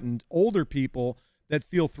threatened, older people that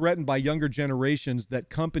feel threatened by younger generations that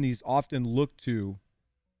companies often look to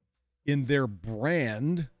in their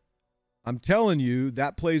brand. I'm telling you,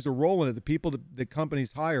 that plays a role in it. The people that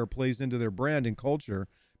companies hire plays into their brand and culture,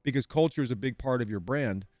 because culture is a big part of your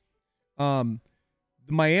brand.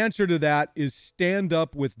 My answer to that is stand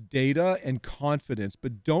up with data and confidence,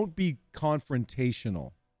 but don't be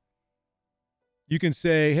confrontational. You can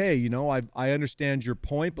say, hey, you know, I understand your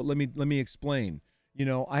point, but let me explain. You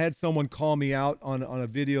know, I had someone call me out on a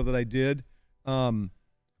video that I did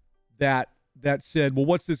that said, well,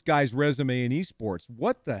 what's this guy's resume in esports?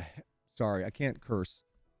 What the heck? Sorry, I can't curse.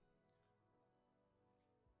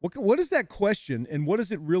 What is that question, and what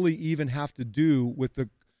does it really even have to do with the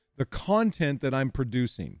content that I'm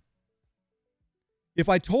producing? If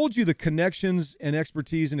I told you the connections and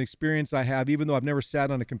expertise and experience I have, even though I've never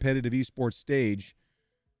sat on a competitive esports stage,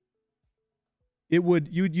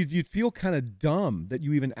 you'd feel kind of dumb that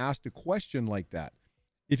you even asked a question like that.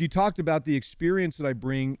 If you talked about the experience that I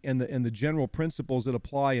bring and the general principles that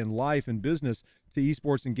apply in life and business to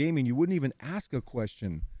esports and gaming, you wouldn't even ask a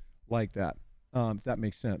question like that, if that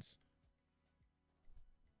makes sense.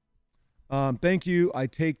 Thank you. I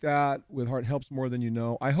take that with heart. Helps more than you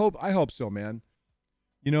know. I hope so, man.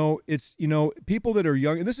 You know, it's, you know, people that are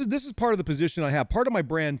young, and this is part of the position I have. Part of my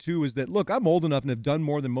brand too is that, look, I'm old enough and have done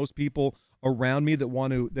more than most people around me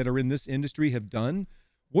that are in this industry have done.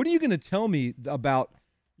 What are you going to tell me about,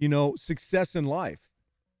 you know, success in life?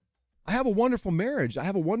 I have a wonderful marriage. I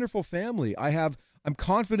have a wonderful family. I'm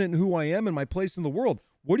confident in who I am and my place in the world.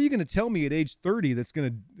 What are you going to tell me at age 30 that's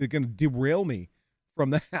going to derail me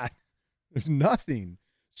from that? There's nothing.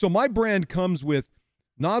 So my brand comes with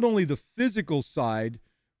not only the physical side,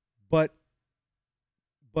 but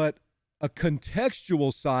a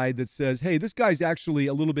contextual side that says, hey, this guy's actually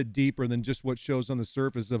a little bit deeper than just what shows on the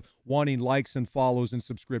surface of wanting likes and follows and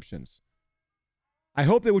subscriptions. I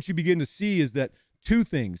hope that what you begin to see is that two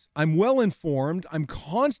things. I'm well informed. I'm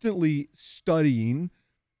constantly studying,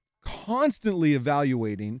 constantly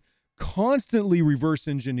evaluating, constantly reverse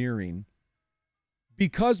engineering,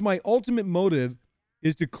 because my ultimate motive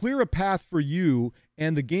is to clear a path for you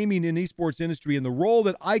and the gaming and esports industry and the role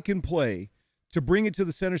that I can play to bring it to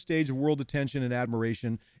the center stage of world attention and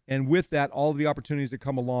admiration. And with that, all of the opportunities that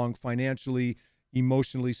come along financially,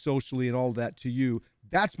 emotionally, socially, and all of that to you.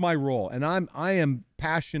 That's my role. And I am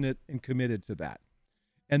passionate and committed to that.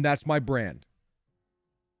 And that's my brand.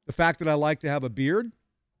 The fact that I like to have a beard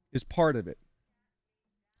is part of it.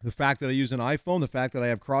 The fact that I use an iPhone, the fact that I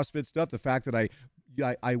have CrossFit stuff, the fact that I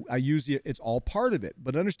use it, it's all part of it.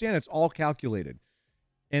 But understand, it's all calculated.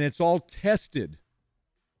 And it's all tested.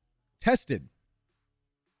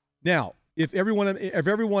 Now, if everyone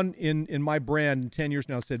in my brand in 10 years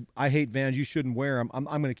now said, I hate Vans, you shouldn't wear them, I'm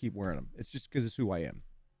going to keep wearing them. It's just because it's who I am.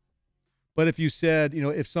 But if you said, you know,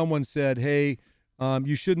 if someone said, hey,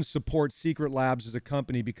 you shouldn't support Secret Labs as a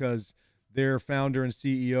company because their founder and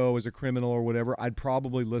CEO is a criminal or whatever, I'd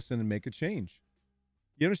probably listen and make a change.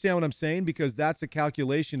 You understand what I'm saying? Because that's a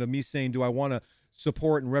calculation of me saying, do I want to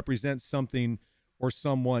support and represent something or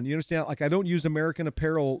someone? You understand? Like, I don't use American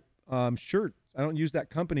Apparel shirts. I don't use that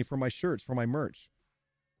company for my shirts, for my merch.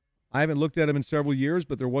 I haven't looked at them in several years,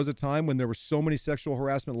 but there was a time when there were so many sexual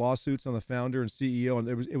harassment lawsuits on the founder and CEO, and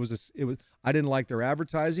it was I didn't like their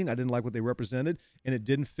advertising, I didn't like what they represented, and it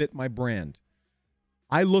didn't fit my brand.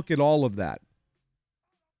 I look at all of that.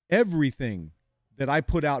 Everything that I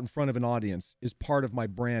put out in front of an audience is part of my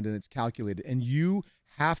brand, and it's calculated, and you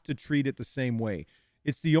have to treat it the same way.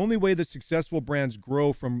 It's the only way that successful brands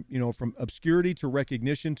grow from obscurity to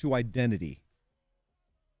recognition to identity.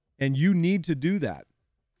 And you need to do that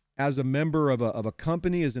as a member of a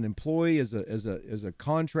company, as an employee, as a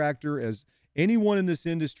contractor, as anyone in this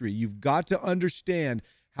industry. You've got to understand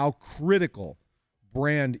how critical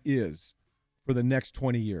brand is for the next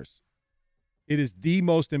 20 years. It is the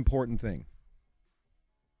most important thing.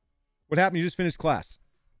 What happened? You just finished class.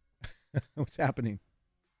 What's happening?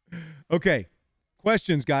 Okay.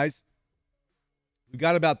 Questions, guys. We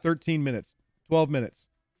got about 13 minutes, 12 minutes.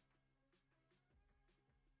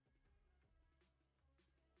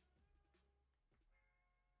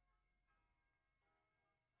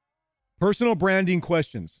 Personal branding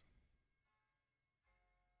questions.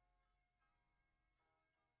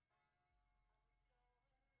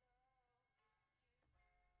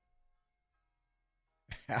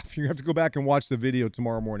 You have to go back and watch the video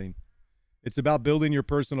tomorrow morning. It's about building your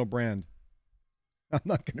personal brand. I'm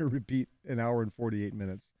not going to repeat an hour and 48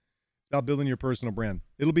 minutes. It's about building your personal brand.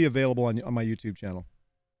 It'll be available on my YouTube channel.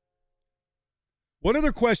 What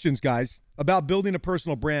other questions, guys, about building a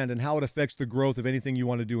personal brand and how it affects the growth of anything you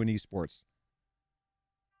want to do in esports?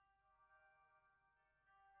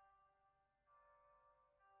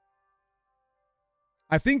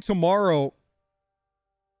 I think tomorrow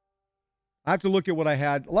I have to look at what I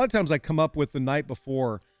had. A lot of times I come up with the night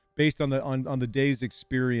before based on the day's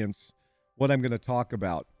experience what I'm going to talk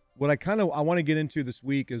about. What I want to get into this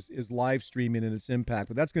week is live streaming and its impact,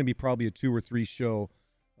 but that's going to be probably a 2 or 3 show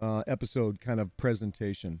episode kind of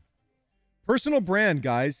presentation. Personal brand,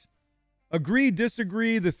 guys. Agree,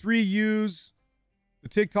 disagree, the 3 U's, the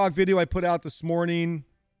TikTok video I put out this morning.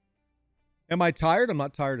 Am I tired? I'm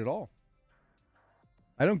not tired at all.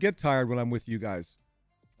 I don't get tired when I'm with you guys.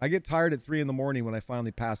 I get tired at 3 in the morning when I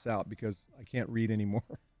finally pass out because I can't read anymore.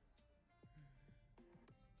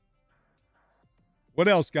 What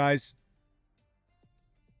else, guys?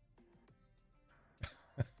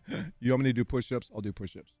 You want me to do push-ups? I'll do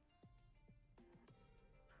push-ups.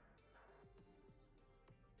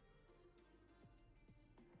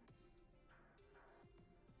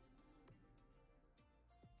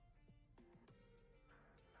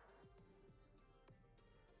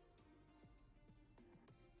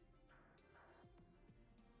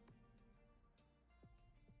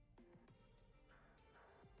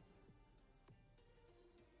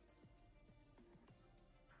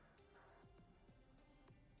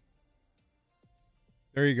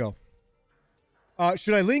 There you go.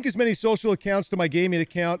 Should I link as many social accounts to my gaming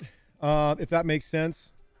account, if that makes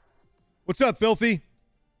sense? What's up, Filthy?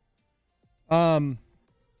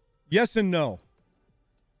 Yes and no.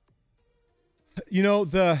 You know,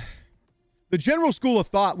 the general school of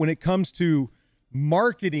thought when it comes to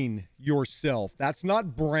marketing yourself, that's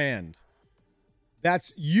not brand.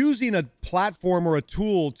 That's using a platform or a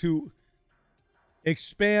tool to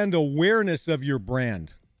expand awareness of your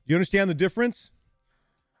brand. You understand the difference?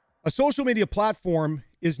 A social media platform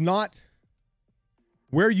is not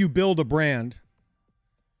where you build a brand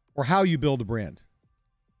or how you build a brand.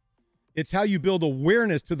 It's how you build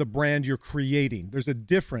awareness to the brand you're creating. There's a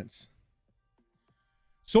difference.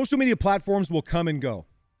 Social media platforms will come and go.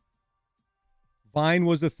 Vine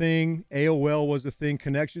was a thing. AOL was a thing.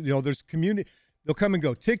 Connection. You know, there's community. They'll come and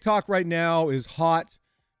go. TikTok right now is hot,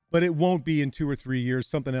 but it won't be in 2 or 3 years.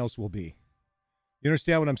 Something else will be. You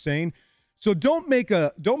understand what I'm saying? So don't make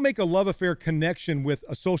a love affair connection with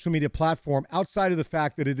a social media platform outside of the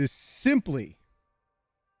fact that it is simply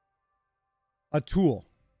a tool.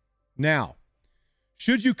 Now,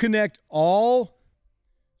 should you connect all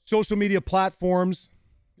social media platforms?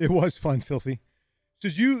 It was fun, Filthy.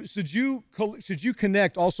 Should you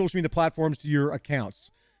connect all social media platforms to your accounts?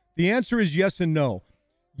 The answer is yes and no.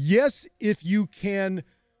 Yes, if you can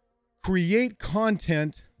create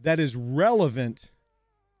content that is relevant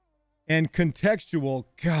and contextual.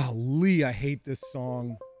 Golly, I hate this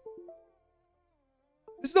song.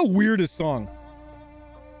 This is the weirdest song.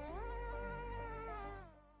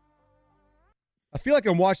 I feel like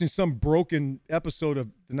I'm watching some broken episode of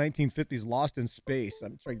the 1950s Lost in Space.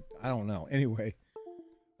 I don't know. Anyway.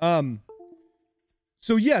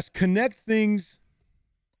 So yes, connect things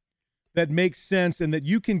that make sense and that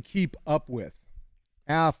you can keep up with.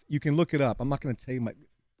 You can look it up. I'm not going to tell you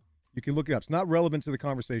you can look it up. It's not relevant to the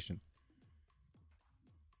conversation.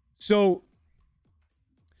 So,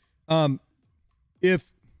 if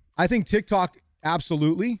I think TikTok,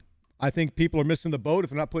 absolutely. I think people are missing the boat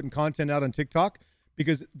if they're not putting content out on TikTok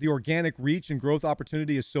because the organic reach and growth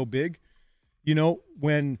opportunity is so big. You know,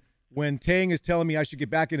 when Tang is telling me I should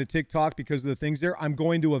get back into TikTok because of the things there, I'm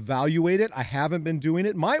going to evaluate it. I haven't been doing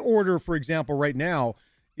it. My order, for example, right now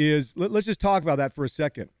is, let's just talk about that for a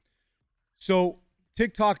second. So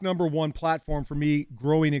TikTok, #1 platform for me,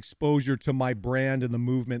 growing exposure to my brand and the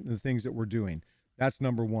movement and the things that we're doing. That's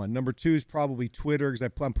 #1. #2 is probably Twitter because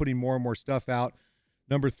I'm putting more and more stuff out.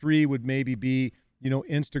 #3 would maybe be,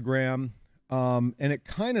 Instagram. And it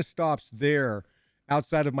kind of stops there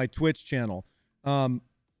outside of my Twitch channel.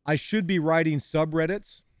 I should be writing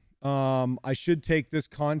subreddits. I should take this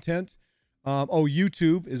content.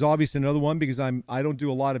 YouTube is obviously another one because I don't do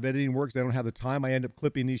a lot of editing work because I don't have the time. I end up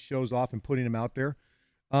clipping these shows off and putting them out there.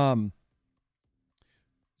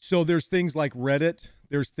 So there's things like Reddit.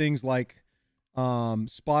 There's things like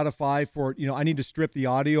Spotify for, I need to strip the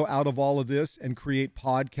audio out of all of this and create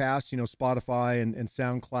podcasts, Spotify and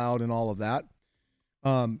SoundCloud and all of that.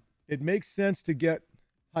 It makes sense to get,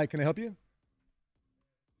 hi, can I help you?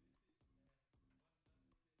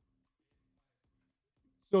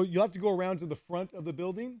 So you'll have to go around to the front of the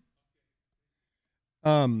building.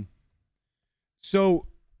 So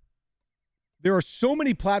there are so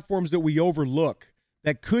many platforms that we overlook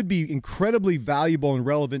that could be incredibly valuable and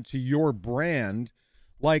relevant to your brand.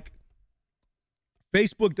 Like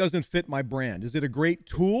Facebook doesn't fit my brand. Is it a great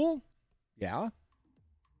tool? Yeah.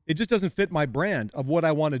 It just doesn't fit my brand of what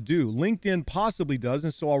I want to do. LinkedIn possibly does,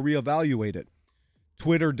 and so I'll reevaluate it.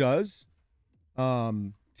 Twitter does.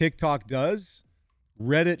 TikTok does.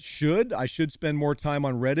 Reddit should. I should spend more time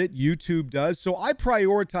on Reddit. YouTube does. So I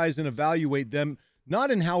prioritize and evaluate them, not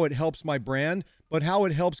in how it helps my brand, but how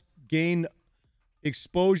it helps gain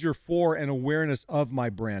exposure for and awareness of my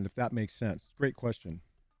brand, if that makes sense. Great question.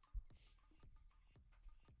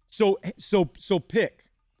 So pick,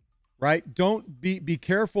 right? Don't be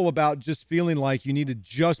careful about just feeling like you need to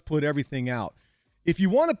just put everything out. If you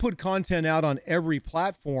want to put content out on every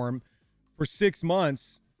platform for 6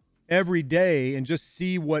 months, every day, and just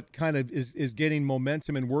see what kind of is getting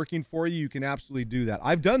momentum and working for you, you can absolutely do that.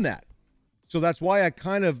 I've done that. So that's why I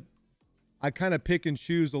kind of pick and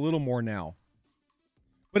choose a little more now.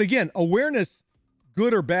 But again, awareness,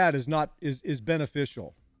 good or bad, is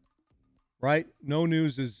beneficial, right? No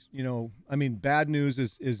news is, bad news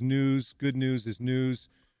is news. Good news is news.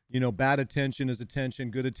 Bad attention is attention.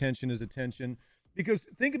 Good attention is attention. Because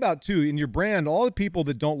think about, too, in your brand, all the people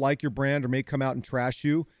that don't like your brand or may come out and trash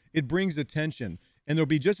you, it brings attention. And there'll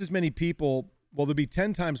be just as many people, well, there'll be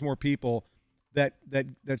 10 times more people that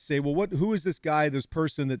say, well, who is this guy, this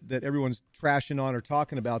person that everyone's trashing on or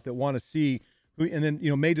talking about, that want to see who, and then,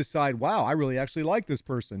 may decide, wow, I really actually like this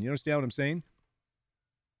person. You understand what I'm saying?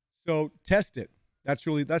 So test it. That's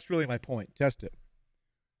really my point. Test it.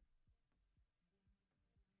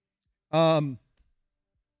 All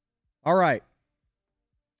right.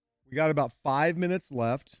 We got about 5 minutes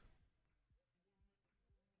left.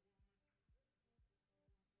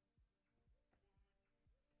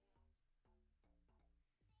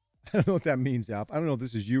 I don't know what that means, Alf. I don't know if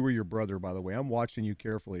this is you or your brother, by the way. I'm watching you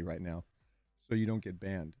carefully right now so you don't get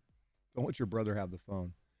banned. Don't let your brother have the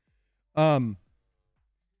phone.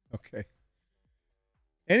 Okay.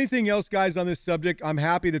 Anything else, guys, on this subject? I'm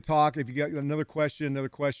happy to talk. If you got another question, other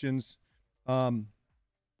questions, because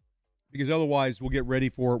otherwise we'll get ready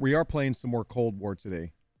for it. We are playing some more Cold War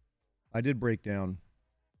today. I did break down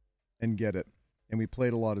and get it, and we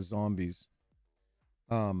played a lot of zombies.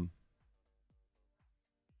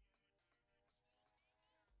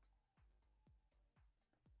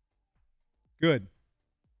 Good.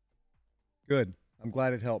 I'm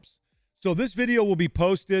glad it helps. So this video will be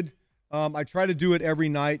posted. I try to do it every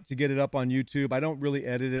night to get it up on YouTube. I don't really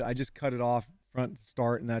edit it. I just cut it off front to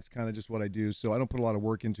start, and that's kind of just what I do. So I don't put a lot of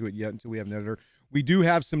work into it yet until we have an editor. We do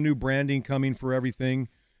have some new branding coming for everything.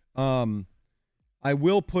 I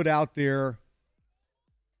will put out there,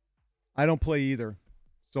 I don't play either,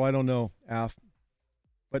 so I don't know, Af,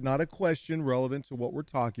 but not a question relevant to what we're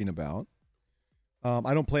talking about.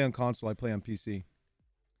 I don't play on console. I play on PC.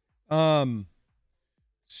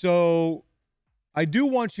 So I do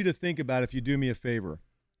want you to think about, if you do me a favor,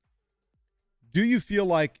 do you feel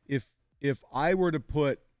like if I were to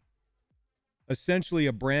put essentially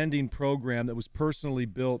a branding program that was personally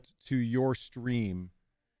built to your stream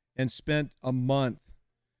and spent a month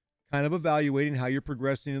kind of evaluating how you're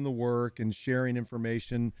progressing in the work and sharing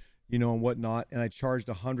information, and whatnot, and I charged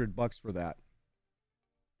 $100 for that?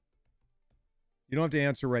 You don't have to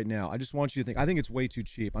answer right now. I just want you to think. I think it's way too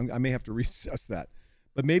cheap. I may have to reassess that.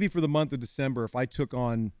 But maybe for the month of December, if I took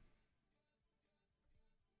on,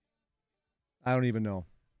 I don't even know,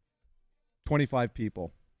 25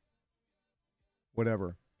 people,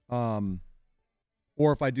 whatever. Or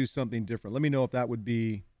if I do something different. Let me know if that would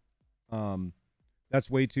be, that's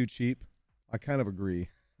way too cheap. I kind of agree.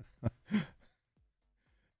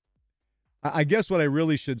 I guess what I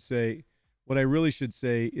really should say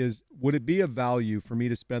is, would it be of value for me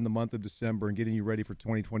to spend the month of December and getting you ready for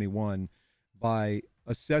 2021 by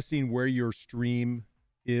assessing where your stream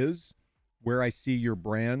is, where I see your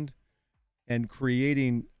brand, and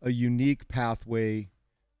creating a unique pathway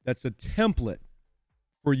that's a template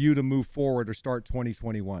for you to move forward or start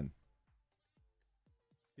 2021?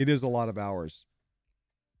 It is a lot of hours.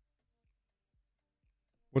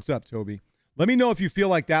 What's up, Toby? Let me know if you feel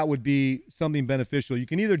like that would be something beneficial. You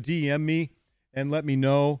can either DM me and let me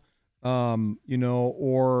know,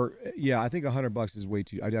 or, yeah, I think $100 is way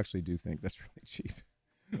too, I actually do think that's really cheap.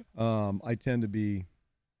 I tend to be,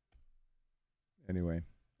 anyway,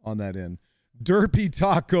 on that end. Derpy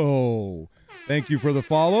Taco. Thank you for the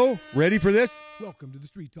follow. Ready for this? Welcome to the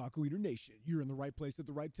Street Taco Eater Nation. You're in the right place at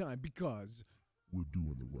the right time because we're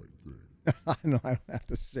doing the right thing. I know I don't have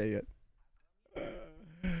to say it.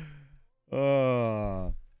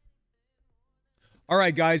 All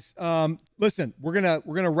right, guys. Listen, we're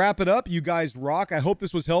gonna wrap it up. You guys rock. I hope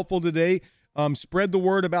this was helpful today. Spread the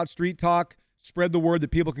word about Street Talk. Spread the word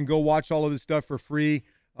that people can go watch all of this stuff for free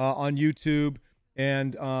on YouTube.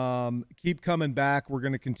 And keep coming back. We're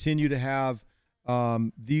going to continue to have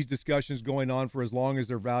these discussions going on for as long as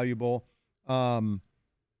they're valuable. And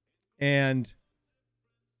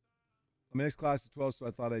my next class is 12, so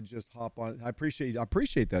I thought I'd just hop on. I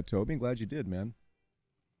appreciate that, Toby. I'm glad you did, man.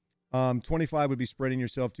 25 would be spreading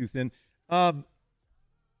yourself too thin.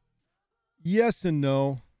 Yes and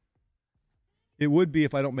no. It would be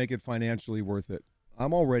if I don't make it financially worth it.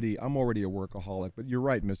 I'm already a workaholic, but you're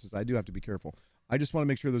right, Mrs. I do have to be careful. I just want to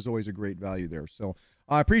make sure there's always a great value there. So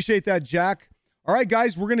I appreciate that, Jack. All right,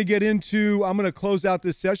 guys, I'm going to close out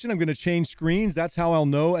this session. I'm going to change screens. That's how I'll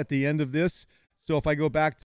know at the end of this. So if I go back